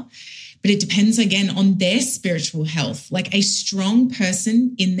are, but it depends again on their spiritual health. Like a strong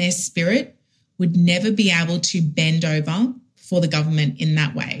person in their spirit would never be able to bend over for the government in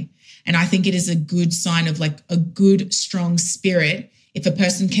that way. And I think it is a good sign of a good, strong spirit if a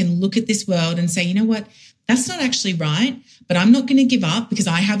person can look at this world and say, you know what, that's not actually right, but I'm not going to give up because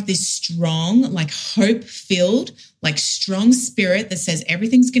I have this strong, hope-filled, strong spirit that says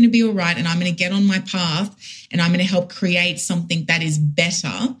everything's going to be all right and I'm going to get on my path and I'm going to help create something that is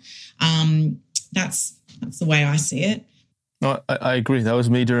better. That's the way I see it. No, I agree. That was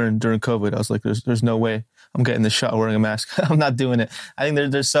me during COVID. I was like, there's no way I'm getting this shot wearing a mask. I'm not doing it. I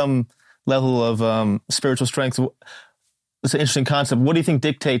think there's some level of spiritual strength. It's an interesting concept. What do you think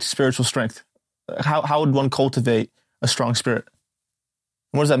dictates spiritual strength? How would one cultivate a strong spirit?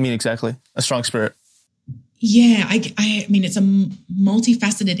 What does that mean exactly, a strong spirit? Yeah, I mean, it's a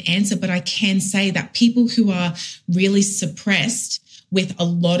multifaceted answer, but I can say that people who are really suppressed with a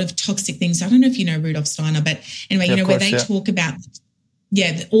lot of toxic things, I don't know if you know Rudolf Steiner, but anyway, yeah, where they talk about,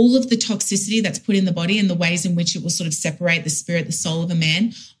 all of the toxicity that's put in the body and the ways in which it will sort of separate the spirit, the soul of a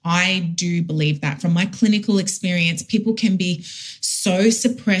man. I do believe that from my clinical experience, people can be so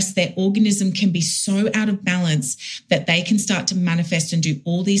suppressed, their organism can be so out of balance that they can start to manifest and do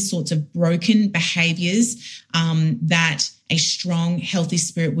all these sorts of broken behaviors that a strong, healthy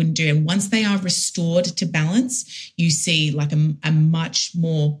spirit wouldn't do. And once they are restored to balance, you see a much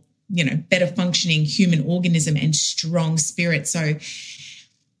more, better functioning human organism and strong spirit. So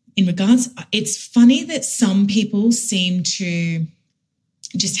in regards, it's funny that some people seem to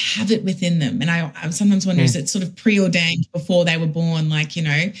just have it within them. And I sometimes wonder, is it sort of preordained before they were born?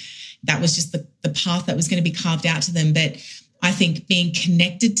 That was just the path that was going to be carved out to them. But I think being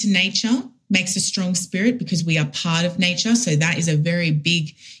connected to nature makes a strong spirit because we are part of nature. So that is a very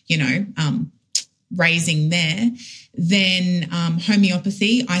big, raising there. Then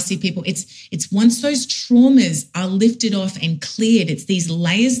homeopathy, I see people, it's once those traumas are lifted off and cleared, it's these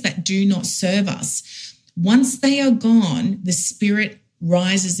layers that do not serve us. Once they are gone, the spirit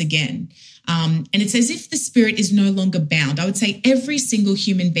rises again. And it's as if the spirit is no longer bound. I would say every single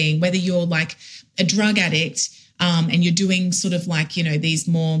human being, whether you're a drug addict and you're doing sort of these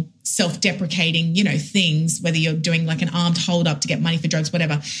more self-deprecating, things, whether you're doing an armed hold up to get money for drugs,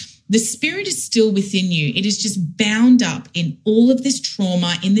 whatever, the spirit is still within you. It is just bound up in all of this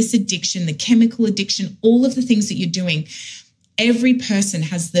trauma, in this addiction, the chemical addiction, all of the things that you're doing. Every person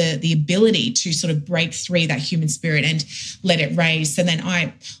has the ability to sort of break through that human spirit and let it raise. So then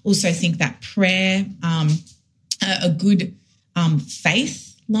I also think that prayer, a good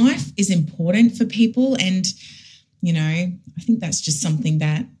faith life is important for people. And, I think that's just something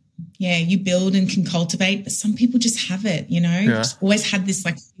that, you build and can cultivate, but some people just have it, just always had this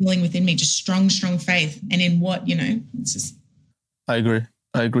feeling within me, just strong faith. And in what, it's just. I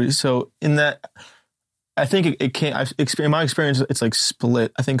agree. So in that, I think it can't, in my experience, it's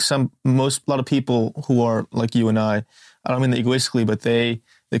split. I think a lot of people who are like you and I don't mean that egoistically, but they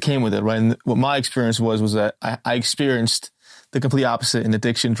came with it, right? And what my experience was that I experienced the complete opposite in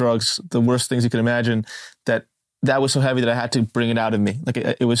addiction, drugs, the worst things you could imagine, that was so heavy that I had to bring it out of me.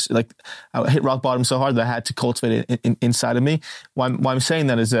 It was I hit rock bottom so hard that I had to cultivate it inside of me. Why I'm saying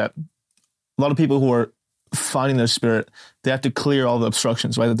that is that a lot of people who are finding their spirit, they have to clear all the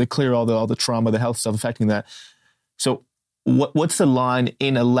obstructions, right? They clear all the trauma, the health stuff affecting that. So what's the line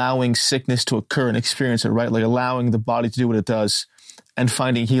in allowing sickness to occur and experience it, right? Allowing the body to do what it does and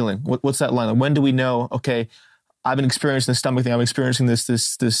finding healing. What's that line? When do we know, okay, I've been experiencing the stomach thing. I'm experiencing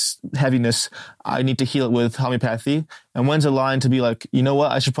this heaviness. I need to heal it with homeopathy. And when's the line to be like, you know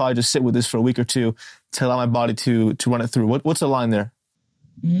what? I should probably just sit with this for a week or two to allow my body to run it through. What's the line there?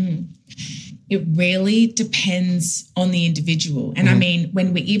 It really depends on the individual. And I mean,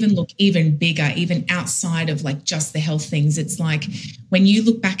 when we even look even bigger, even outside of like just the health things, it's like when you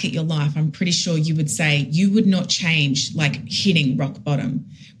look back at your life, I'm pretty sure you would say you would not change like hitting rock bottom,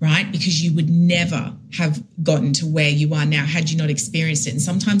 right? Because you would never have gotten to where you are now had you not experienced it. And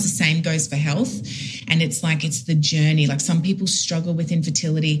sometimes the same goes for health. And it's like, it's the journey. Like some people struggle with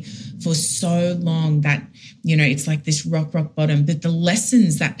infertility for so long that, you know, it's like this rock bottom. But the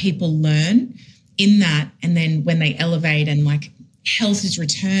lessons that people learn in that, and then when they elevate and like health is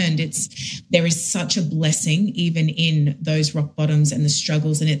returned, there is such a blessing even in those rock bottoms and the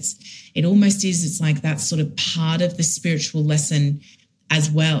struggles. And it almost is, it's like that sort of part of the spiritual lesson as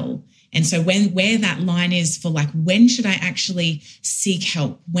well. And so where that line is for like, when should I actually seek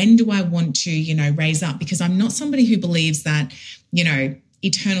help? When do I want to, you know, raise up? Because I'm not somebody who believes that, you know,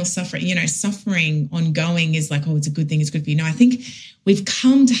 eternal suffering, you know, suffering ongoing is like, oh, it's a good thing, it's good for you. No, I think we've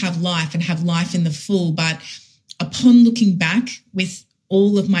come to have life and have life in the full. But upon looking back with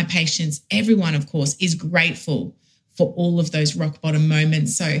all of my patients, everyone, of course, is grateful for all of those rock bottom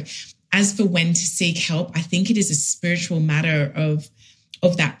moments. So as for when to seek help, I think it is a spiritual matter of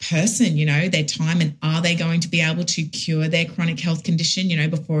that person, you know, their time, and are they going to be able to cure their chronic health condition, you know,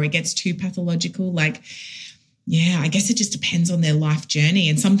 before it gets too pathological? Like, yeah, I guess it just depends on their life journey.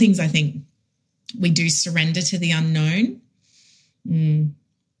 And some things I think we do surrender to the unknown.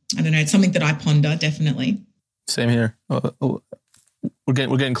 I don't know. It's something that I ponder, definitely. Same here. We're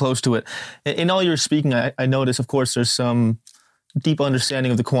getting close to it. In all your speaking, I notice, of course, there's some deep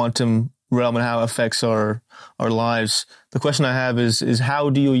understanding of the quantum realm and how it affects our lives. The question I have is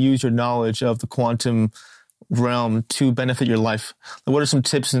how do you use your knowledge of the quantum realm to benefit your life? What are some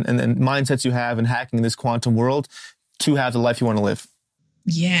tips and mindsets you have in hacking this quantum world to have the life you want to live?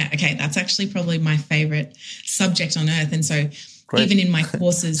 Yeah. Okay. That's actually probably my favorite subject on earth. And so even in my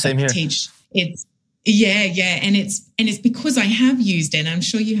courses that I teach, it's And it's because I have used it, and I'm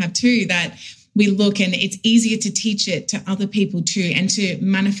sure you have too, that we look, and it's easier to teach it to other people too, and to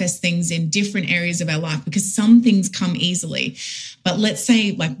manifest things in different areas of our life, because some things come easily. But let's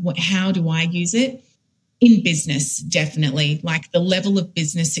say, like, how do I use it? In business, definitely, like the level of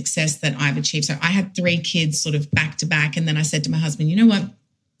business success that I've achieved. So I had 3 kids sort of back to back. And then I said to my husband, you know what?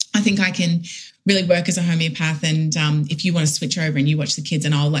 I think I can really work as a homeopath. And if you want to switch over and you watch the kids,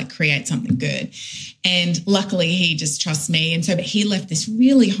 and I'll like create something good. And luckily he just trusts me. And so, but he left this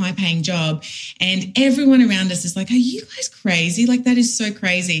really high paying job, and everyone around us is like, are you guys crazy? Like, that is so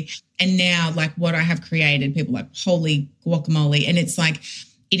crazy. And now, like, what I have created, people are like, holy guacamole. And it's like,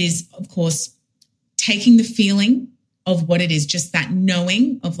 it is, of course, taking the feeling of what it is, just that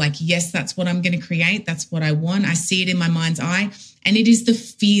knowing of like, yes, that's what I'm going to create. That's what I want. I see it in my mind's eye, and it is the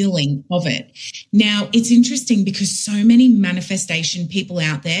feeling of it. Now, it's interesting because so many manifestation people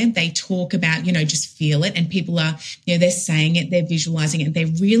out there, they talk about, you know, just feel it, and people are, you know, they're saying it, they're visualizing it, they're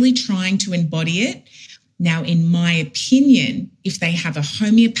really trying to embody it. Now, in my opinion, if they have a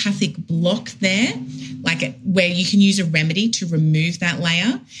homeopathic block there, like where you can use a remedy to remove that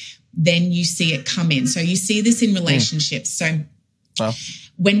layer, then you see it come in. So you see this in relationships. So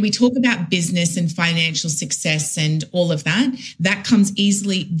when we talk about business and financial success and all of that, that comes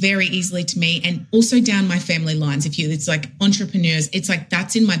easily, very easily to me, and also down my family lines. It's like entrepreneurs, it's like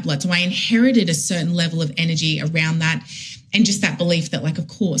that's in my blood. So I inherited a certain level of energy around that, and just that belief that, like, of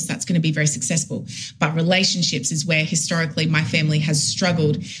course, that's going to be very successful. But relationships is where historically my family has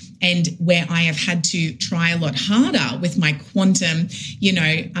struggled, and where I have had to try a lot harder with my quantum, you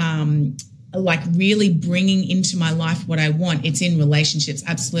know, like really bringing into my life what I want. It's in relationships,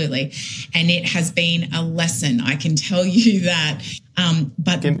 absolutely. And it has been a lesson, I can tell you that.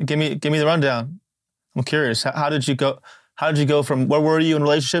 But give me the rundown. I'm curious. How did you go? How did you go from, where were you in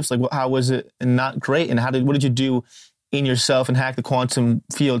relationships? Like, how was it not great? And what did you do in yourself and hack the quantum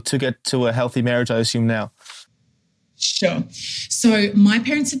field to get to a healthy marriage, I assume now? Sure. So my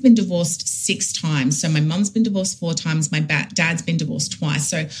parents have been divorced 6 times. So my mum's been divorced 4 times. My dad's been divorced twice.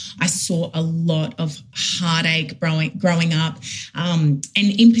 So I saw a lot of heartache growing up. And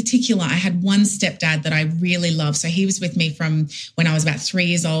in particular, I had one stepdad that I really loved. So he was with me from when I was about 3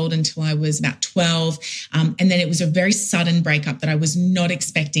 years old until I was about 12. And then it was a very sudden breakup that I was not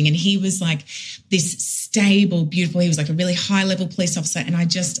expecting. And he was like this stable, beautiful, he was like a really high level police officer, and I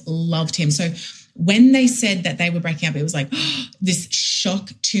just loved him. So when they said that they were breaking up, it was like this shock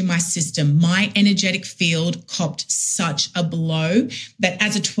to my system. My energetic field copped such a blow that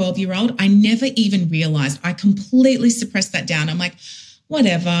as a 12-year-old, I never even realized. I completely suppressed that down. I'm like,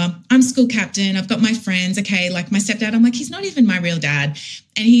 whatever, I'm school captain. I've got my friends. Okay. Like my stepdad, I'm like, he's not even my real dad.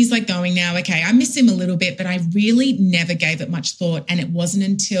 And he's like going now, okay, I miss him a little bit, but I really never gave it much thought. And it wasn't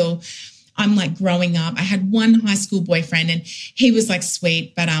until I'm like growing up, I had one high school boyfriend and he was like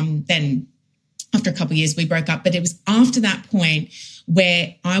sweet, but then after a couple of years we broke up. But it was after that point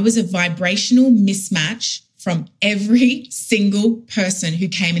where I was a vibrational mismatch from every single person who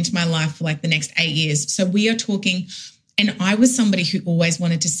came into my life for like the next 8 years. So we are talking. And I was somebody who always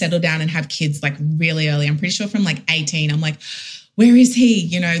wanted to settle down and have kids like really early. I'm pretty sure from like 18, I'm like, where is he?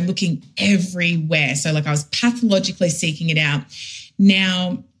 You know, looking everywhere. So like I was pathologically seeking it out.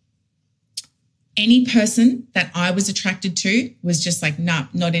 Now, any person that I was attracted to was just like, nah,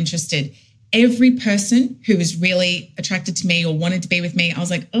 not interested. Every person who was really attracted to me or wanted to be with me, I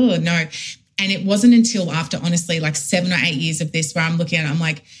was like, oh no. And it wasn't until after honestly like 7 or 8 years of this where I'm looking at it, I'm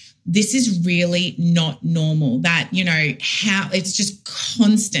like, this is really not normal. That, you know, how it's just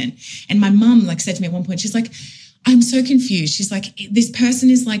constant. And my mum like said to me at one point, she's like, I'm so confused. She's like, this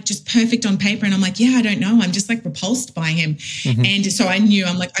person is like just perfect on paper. And I'm like, yeah, I don't know. I'm just like repulsed by him. Mm-hmm. And so I knew,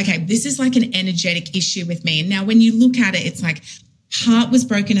 I'm like, okay, this is like an energetic issue with me. And now when you look at it, it's like heart was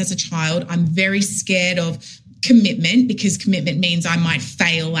broken as a child. I'm very scared of commitment because commitment means I might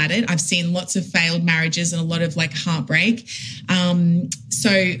fail at it. I've seen lots of failed marriages and a lot of like heartbreak.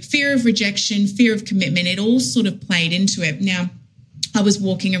 So fear of rejection, fear of commitment, it all sort of played into it. Now, I was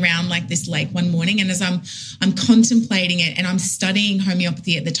walking around like this lake one morning, and as I'm contemplating it, and I'm studying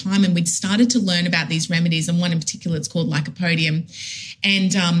homeopathy at the time, and we'd started to learn about these remedies, and one in particular, it's called lycopodium.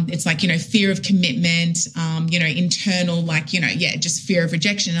 And it's like, you know, fear of commitment, you know, internal, like, you know, yeah, just fear of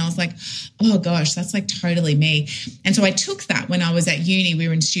rejection. And I was like, oh gosh, that's like totally me. And so I took that when I was at uni. We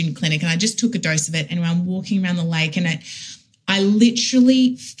were in student clinic, and I just took a dose of it, and I'm walking around the lake, and I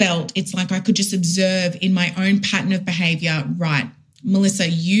literally felt it's like I could just observe in my own pattern of behavior, right, Melissa,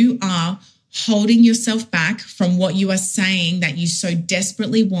 you are holding yourself back from what you are saying that you so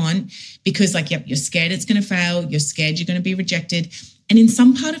desperately want because, like, yep, you're scared it's going to fail. You're scared you're going to be rejected. And in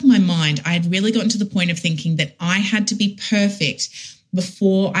some part of my mind, I had really gotten to the point of thinking that I had to be perfect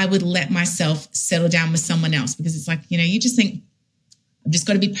before I would let myself settle down with someone else, because it's like, you know, you just think, I've just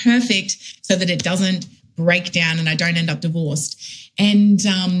got to be perfect so that it doesn't break down and I don't end up divorced. And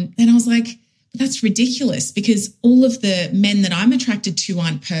then I was like, that's ridiculous, because all of the men that I'm attracted to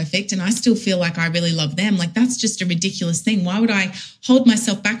aren't perfect and I still feel like I really love them. Like, that's just a ridiculous thing. Why would I hold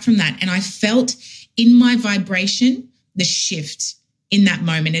myself back from that? And I felt in my vibration the shift in that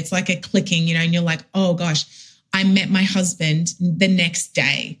moment. It's like a clicking, you know, and you're like, oh gosh, I met my husband the next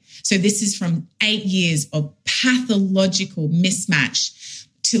day. So this is from 8 years of pathological mismatch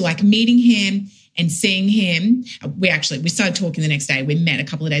to like meeting him and seeing him. We started talking the next day. We met a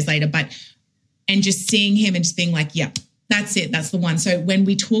couple of days later, and just seeing him and just being like, yeah, that's it. That's the one. So when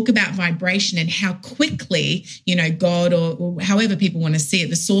we talk about vibration and how quickly, you know, God or however people want to see it,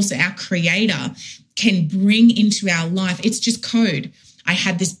 the source, our creator, can bring into our life, it's just code. I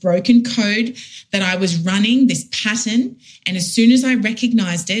had this broken code that I was running, this pattern. And as soon as I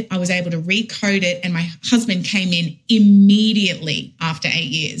recognized it, I was able to recode it. And my husband came in immediately after 8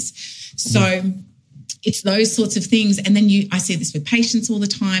 years. So it's those sorts of things. And then I see this with patients all the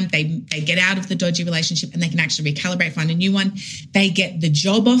time. They get out of the dodgy relationship and they can actually recalibrate, find a new one. They get the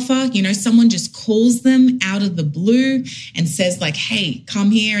job offer. You know, someone just calls them out of the blue and says like, hey, come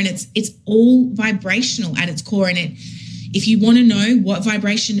here. And it's all vibrational at its core. And if you want to know what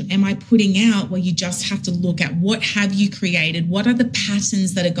vibration am I putting out, well, you just have to look at what have you created? What are the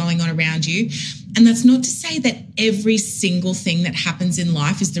patterns that are going on around you? And that's not to say that every single thing that happens in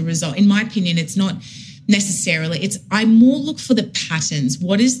life is the result. In my opinion, it's not necessarily. I more look for the patterns.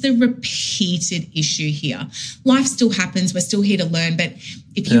 What is the repeated issue here? Life still happens. We're still here to learn. But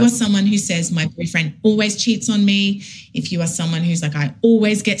if you are someone who says my boyfriend always cheats on me, if you are someone who's like, I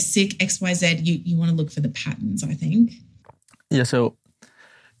always get sick, XYZ, you want to look for the patterns, I think. Yeah. So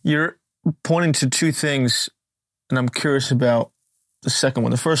you're pointing to two things, and I'm curious about the second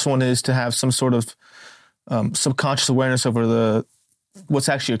one. The first one is to have some sort of subconscious awareness over what's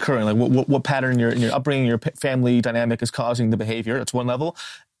actually occurring, like what pattern in your upbringing, your family dynamic is causing the behavior. That's one level.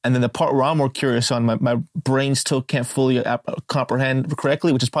 And then the part where I'm more curious on, my brain still can't fully comprehend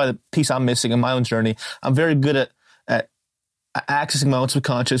correctly, which is probably the piece I'm missing in my own journey. I'm very good at accessing my own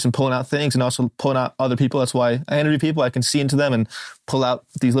subconscious and pulling out things, and also pulling out other people. That's why I interview people. I can see into them and pull out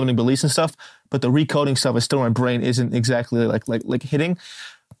these limiting beliefs and stuff. But the recoding stuff is still in my brain isn't exactly like hitting.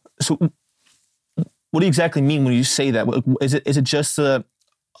 So what do you exactly mean when you say that? Is it just a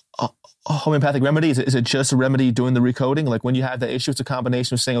homeopathic remedy? Is it just a remedy doing the recoding? Like when you have that issue, it's a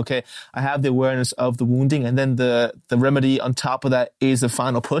combination of saying, okay, I have the awareness of the wounding, and then the remedy on top of that is the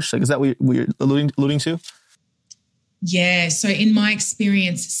final push. Like, is that what you're alluding to? Yeah. So in my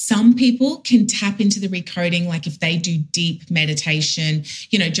experience, some people can tap into the recoding, like if they do deep meditation.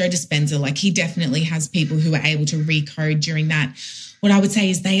 Joe Dispenza, like he definitely has people who are able to recode during that. What I would say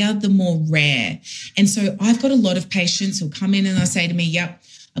is they are the more rare. And so I've got a lot of patients who come in and they'll say to me, yep,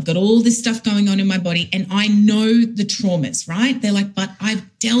 I've got all this stuff going on in my body and I know the traumas, right? They're like, but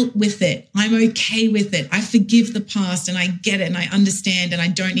I've dealt with it. I'm okay with it. I forgive the past and I get it and I understand and I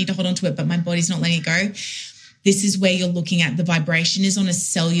don't need to hold on to it, but my body's not letting it go. This is where you're looking at the vibration is on a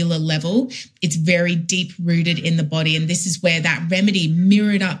cellular level. It's very deep rooted in the body. And this is where that remedy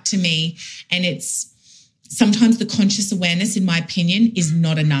mirrored up to me. And it's sometimes the conscious awareness, in my opinion, is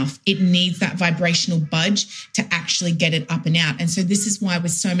not enough. It needs that vibrational budge to actually get it up and out. And so this is why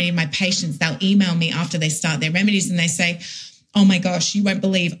with so many of my patients, they'll email me after they start their remedies and they say, oh my gosh, you won't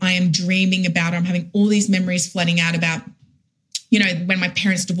believe I am dreaming about, I'm having all these memories flooding out about, when my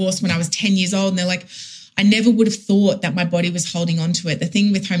parents divorced when I was 10 years old. And they're like, I never would have thought that my body was holding on to it. The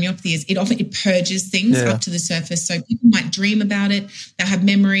thing with homeopathy is it purges things up to the surface. So people might dream about it. They'll have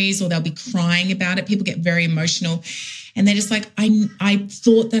memories or they'll be crying about it. People get very emotional and they're just like, I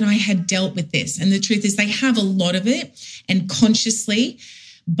thought that I had dealt with this. And the truth is they have a lot of it and consciously,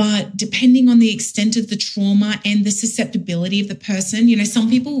 but depending on the extent of the trauma and the susceptibility of the person, some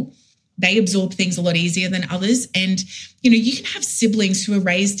people, they absorb things a lot easier than others. And, you can have siblings who are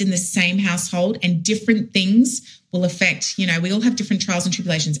raised in the same household and different things will affect, we all have different trials and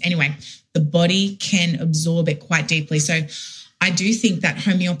tribulations. Anyway, the body can absorb it quite deeply. So I do think that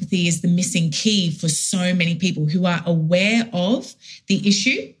homeopathy is the missing key for so many people who are aware of the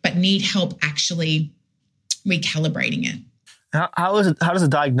issue, but need help actually recalibrating it. How does the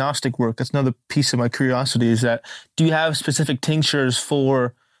diagnostic work? That's another piece of my curiosity is that, do you have specific tinctures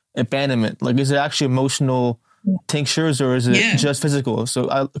for abandonment? Like, is it actually emotional tinctures or is it just physical?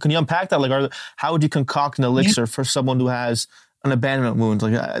 So can you unpack that? Like, how would you concoct an elixir for someone who has an abandonment wound?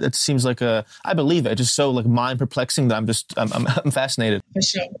 Like, it seems like I believe it. It's just so like mind perplexing that I'm fascinated. For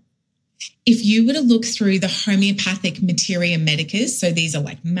sure. If you were to look through the homeopathic Materia Medicas, so these are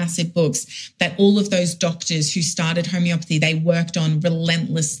like massive books that all of those doctors who started homeopathy, they worked on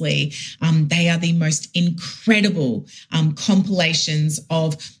relentlessly. They are the most incredible compilations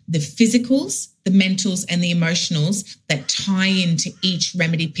of the physicals, the mentals, and the emotionals that tie into each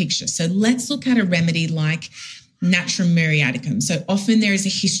remedy picture. So let's look at a remedy like Natrum Muriaticum. So often there is a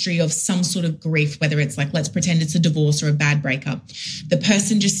history of some sort of grief, whether it's like, let's pretend it's a divorce or a bad breakup. The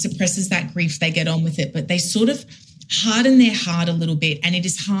person just suppresses that grief, they get on with it, but they sort of harden their heart a little bit. And it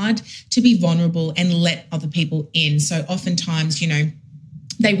is hard to be vulnerable and let other people in. So oftentimes,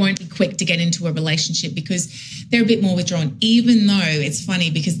 they won't be quick to get into a relationship because they're a bit more withdrawn, even though it's funny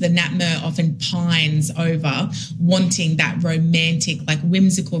because the Natmer often pines over wanting that romantic, like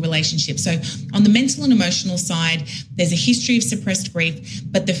whimsical relationship. So on the mental and emotional side, there's a history of suppressed grief,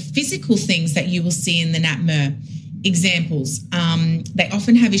 but the physical things that you will see in the Natmer, examples, they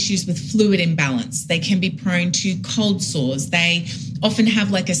often have issues with fluid imbalance. They can be prone to cold sores. They often have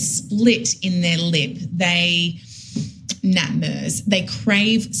like a split in their lip. Natmers, they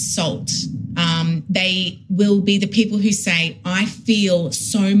crave salt. They will be the people who say, I feel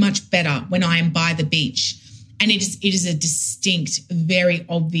so much better when I am by the beach. And it is a distinct, very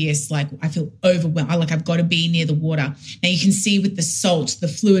obvious, like I feel overwhelmed, like I've got to be near the water. Now you can see with the salt, the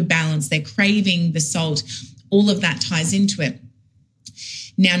fluid balance, they're craving the salt, all of that ties into it.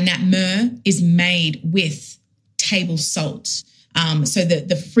 Now Natmer is made with table salt. So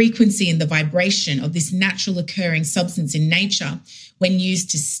the frequency and the vibration of this natural occurring substance in nature, when used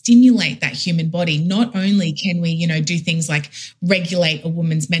to stimulate that human body, not only can we, do things like regulate a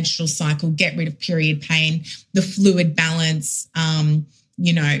woman's menstrual cycle, get rid of period pain, the fluid balance,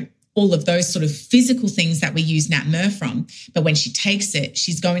 all of those sort of physical things that we use Natmer from. But when she takes it,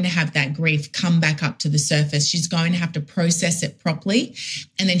 she's going to have that grief come back up to the surface. She's going to have to process it properly.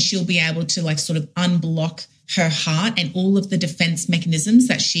 And then she'll be able to like sort of unblock her heart and all of the defense mechanisms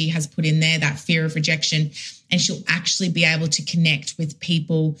that she has put in there, that fear of rejection. And she'll actually be able to connect with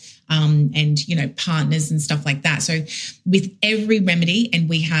people and, partners and stuff like that. So with every remedy, and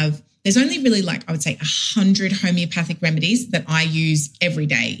there's only really like, I would say 100 homeopathic remedies that I use every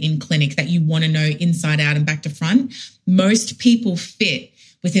day in clinic that you want to know inside out and back to front. Most people fit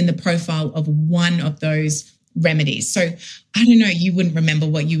within the profile of one of those remedies. So I don't know, you wouldn't remember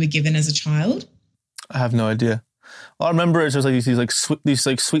what you were given as a child? I have no idea. All I remember is there's like these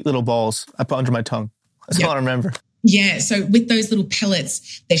sweet little balls I put under my tongue. That's all I remember. Yeah. So with those little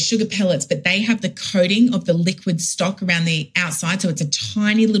pellets, they're sugar pellets, but they have the coating of the liquid stock around the outside. So it's a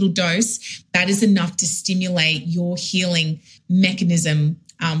tiny little dose that is enough to stimulate your healing mechanism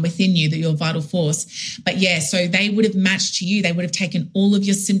within you, that your vital force. But yeah, so they would have matched to you. They would have taken all of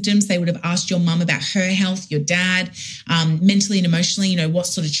your symptoms. They would have asked your mum about her health, your dad, mentally and emotionally, what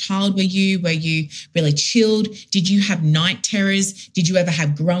sort of child were you? Were you really chilled? Did you have night terrors? Did you ever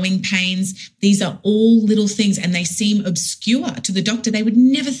have growing pains? These are all little things, and they seem obscure to the doctor. They would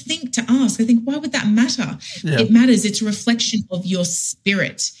never think to ask. I think, why would that matter? Yeah. It matters. It's a reflection of your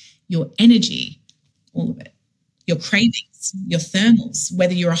spirit, your energy, all of it, your cravings, your thermals,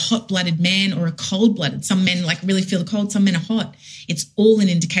 whether you're a hot-blooded man or a cold-blooded. Some men really feel the cold, some men are hot. It's all an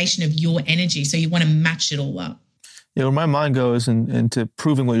indication of your energy. So you want to match it all up. Yeah, where my mind goes into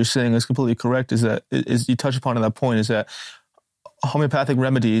proving what you're saying is completely correct is you touch upon at that point is that homeopathic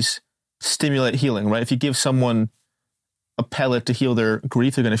remedies stimulate healing, right? If you give someone a pellet to heal their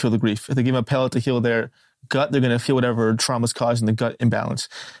grief, they're going to feel the grief. If they give them a pellet to heal their gut, they're going to feel whatever trauma is causing the gut imbalance.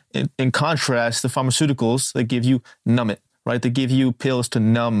 In contrast, the pharmaceuticals, they give you numb it, right? They give you pills to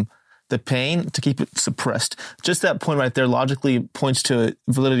numb the pain, to keep it suppressed. Just that point right there logically points to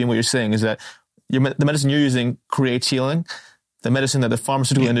validity in what you're saying is that the medicine you're using creates healing. The medicine that the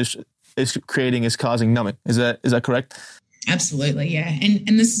pharmaceutical industry is creating is causing numbing. Is that correct? Absolutely, yeah.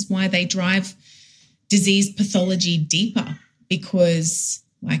 And this is why they drive disease pathology deeper, because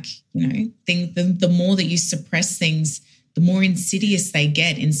the more that you suppress things, the more insidious they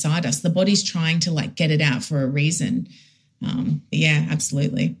get inside us. The body's trying to get it out for a reason. Yeah,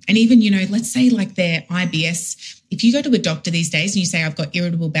 absolutely. And even, let's say their IBS, if you go to a doctor these days and you say, I've got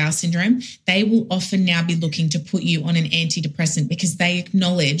irritable bowel syndrome, they will often now be looking to put you on an antidepressant because they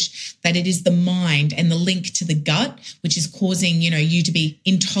acknowledge that it is the mind and the link to the gut, which is causing, you to be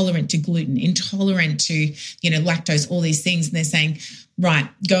intolerant to gluten, intolerant to, lactose, all these things. And they're saying, right,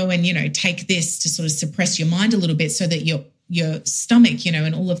 go and, take this to sort of suppress your mind a little bit so that your stomach,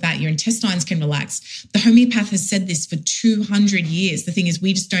 and all of that, your intestines can relax. The homeopath has said this for 200 years. The thing is,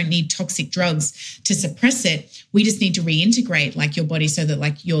 we just don't need toxic drugs to suppress it. We just need to reintegrate your body so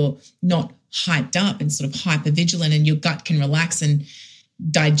that you're not hyped up and sort of hypervigilant and your gut can relax and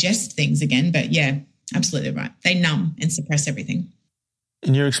digest things again. But yeah, absolutely right. They numb and suppress everything.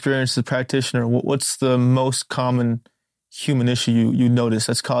 In your experience as a practitioner, what's the most common human issue you notice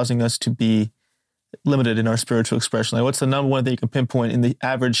that's causing us to be limited in our spiritual expression? What's the number one thing you can pinpoint in the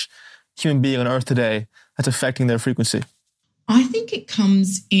average human being on earth today that's affecting their frequency? I think it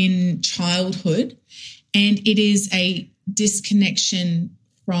comes in childhood, and it is a disconnection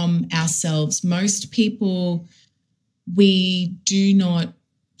from ourselves. Most people, we do not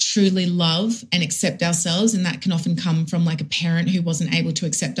truly love and accept ourselves, and that can often come from a parent who wasn't able to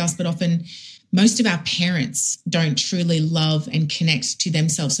accept us, but often most of our parents don't truly love and connect to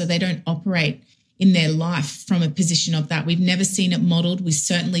themselves, so they don't operate in their life from a position of that. We've never seen it modeled. We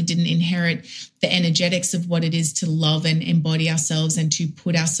certainly didn't inherit the energetics of what it is to love and embody ourselves and to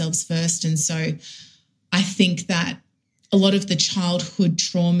put ourselves first. And so I think that a lot of the childhood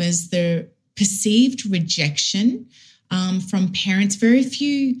traumas, the perceived rejection from parents, very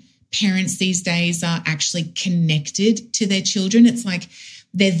few parents these days are actually connected to their children. It's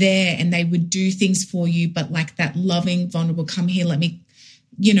they're there and they would do things for you, but that loving, vulnerable, come here, let me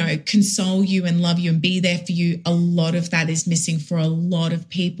console you and love you and be there for you. A lot of that is missing for a lot of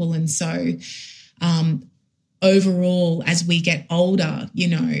people. And so overall, as we get older,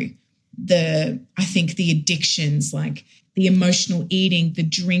 I think the addictions, the emotional eating, the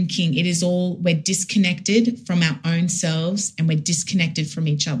drinking, it is all, we're disconnected from our own selves and we're disconnected from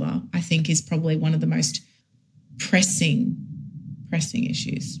each other, I think is probably one of the most pressing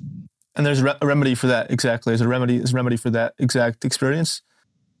issues. And there's a remedy for that. Exactly. There's a remedy for that exact experience.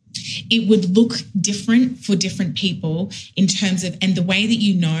 It would look different for different people in terms of, and the way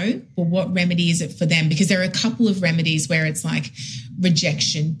that what remedy is it for them? Because there are a couple of remedies where it's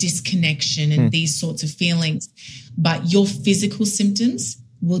rejection, disconnection, and these sorts of feelings. But your physical symptoms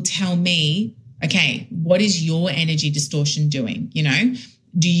will tell me, okay, what is your energy distortion doing?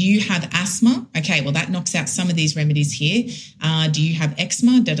 Do you have asthma? Okay, well, that knocks out some of these remedies here. Do you have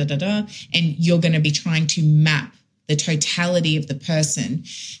eczema? And you're going to be trying to map the totality of the person.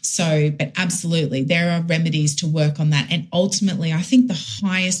 So, but absolutely, there are remedies to work on that. And ultimately, I think the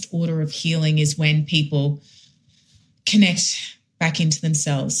highest order of healing is when people connect back into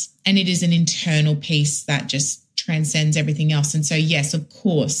themselves. And it is an internal piece that just transcends everything else. And so, yes, of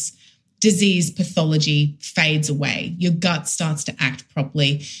course, disease pathology fades away. Your gut starts to act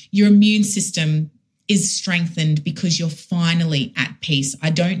properly. Your immune system is strengthened because you're finally at peace. I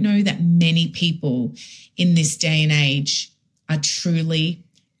don't know that many people in this day and age are truly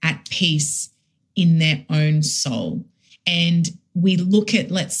at peace in their own soul. And we look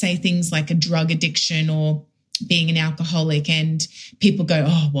at, let's say, things like a drug addiction or being an alcoholic, and people go,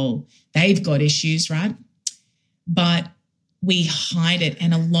 oh, well, they've got issues, right? But we hide it.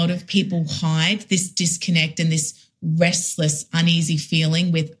 And a lot of people hide this disconnect and this restless, uneasy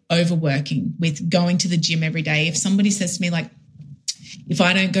feeling with overworking, with going to the gym every day. If somebody says to me, like, if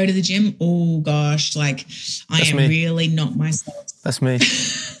I don't go to the gym, oh gosh, like I am really not myself. That's me.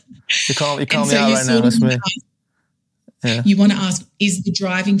 You call me out right now. That's me. Yeah. You want to ask, is the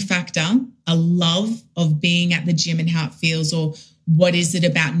driving factor a love of being at the gym and how it feels, or what is it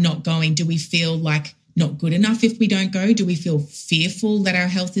about not going? Do we feel like not good enough if we don't go? Do we feel fearful that our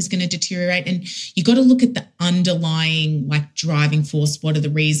health is going to deteriorate? And you got to look at the underlying like driving force. What are the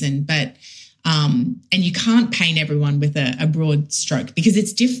reason? But and you can't paint everyone with a broad stroke because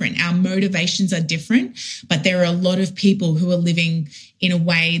it's different. Our motivations are different, but there are a lot of people who are living in a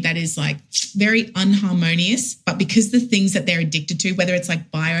way that is like very unharmonious, but because the things that they're addicted to, whether it's like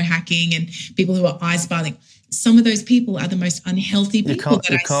biohacking and people who are ice bathing, some of those people are the most unhealthy people that I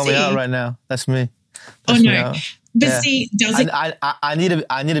see. You call me out right now. That's me. That's no. But yeah. See, does it? I need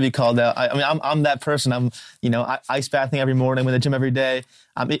to be called out. I mean, I'm that person. I'm, ice bathing every morning, I'm in the gym every day.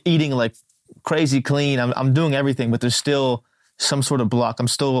 I'm eating like crazy clean. I'm doing everything, but there's still some sort of block. I'm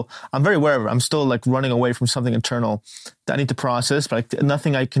very aware of it. I'm still like running away from something internal that I need to process, but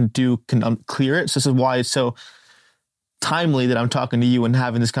nothing I can do can clear it. So this is why it's so timely that I'm talking to you and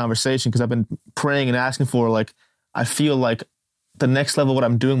having this conversation, because I've been praying and asking for, like, I feel like the next level of what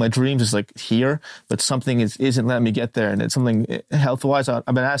I'm doing, my dreams is like here, but something isn't letting me get there. And it's something health-wise, I've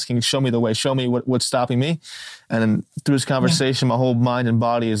been asking, show me the way, show me what's stopping me. And then through this conversation, my whole mind and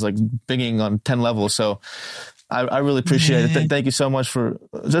body is like binging on 10 levels. So I really appreciate it. Thank you so much for,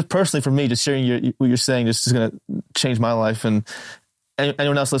 just personally for me, just sharing what you're saying. This is going to change my life. And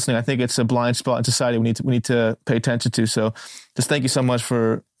anyone else listening, I think it's a blind spot in society we need to pay attention to. So just thank you so much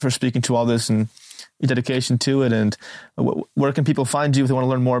for speaking to all this and your dedication to it. And where can people find you if they want to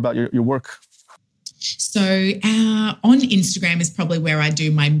learn more about your work? So on Instagram is probably where I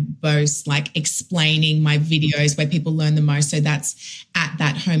do my most, like, explaining my videos, where people learn the most. So that's at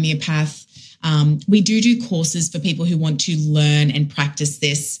That Homeopath. We do courses for people who want to learn and practice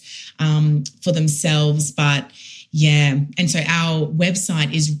this for themselves. But yeah, and so our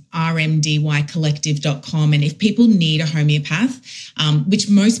website is rmdycollective.com. And if people need a homeopath, which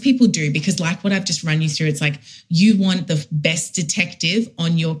most people do, because like what I've just run you through, it's like you want the best detective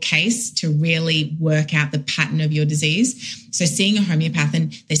on your case to really work out the pattern of your disease. So seeing a homeopath,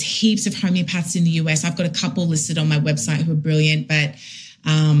 and there's heaps of homeopaths in the US. I've got a couple listed on my website who are brilliant, but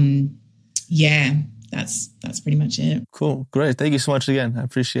yeah, that's pretty much it. Cool. Great. Thank you so much again. I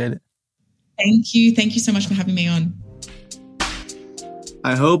appreciate it. Thank you. Thank you so much for having me on.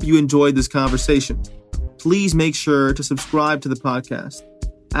 I hope you enjoyed this conversation. Please make sure to subscribe to the podcast,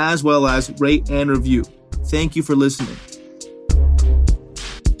 as well as rate and review. Thank you for listening.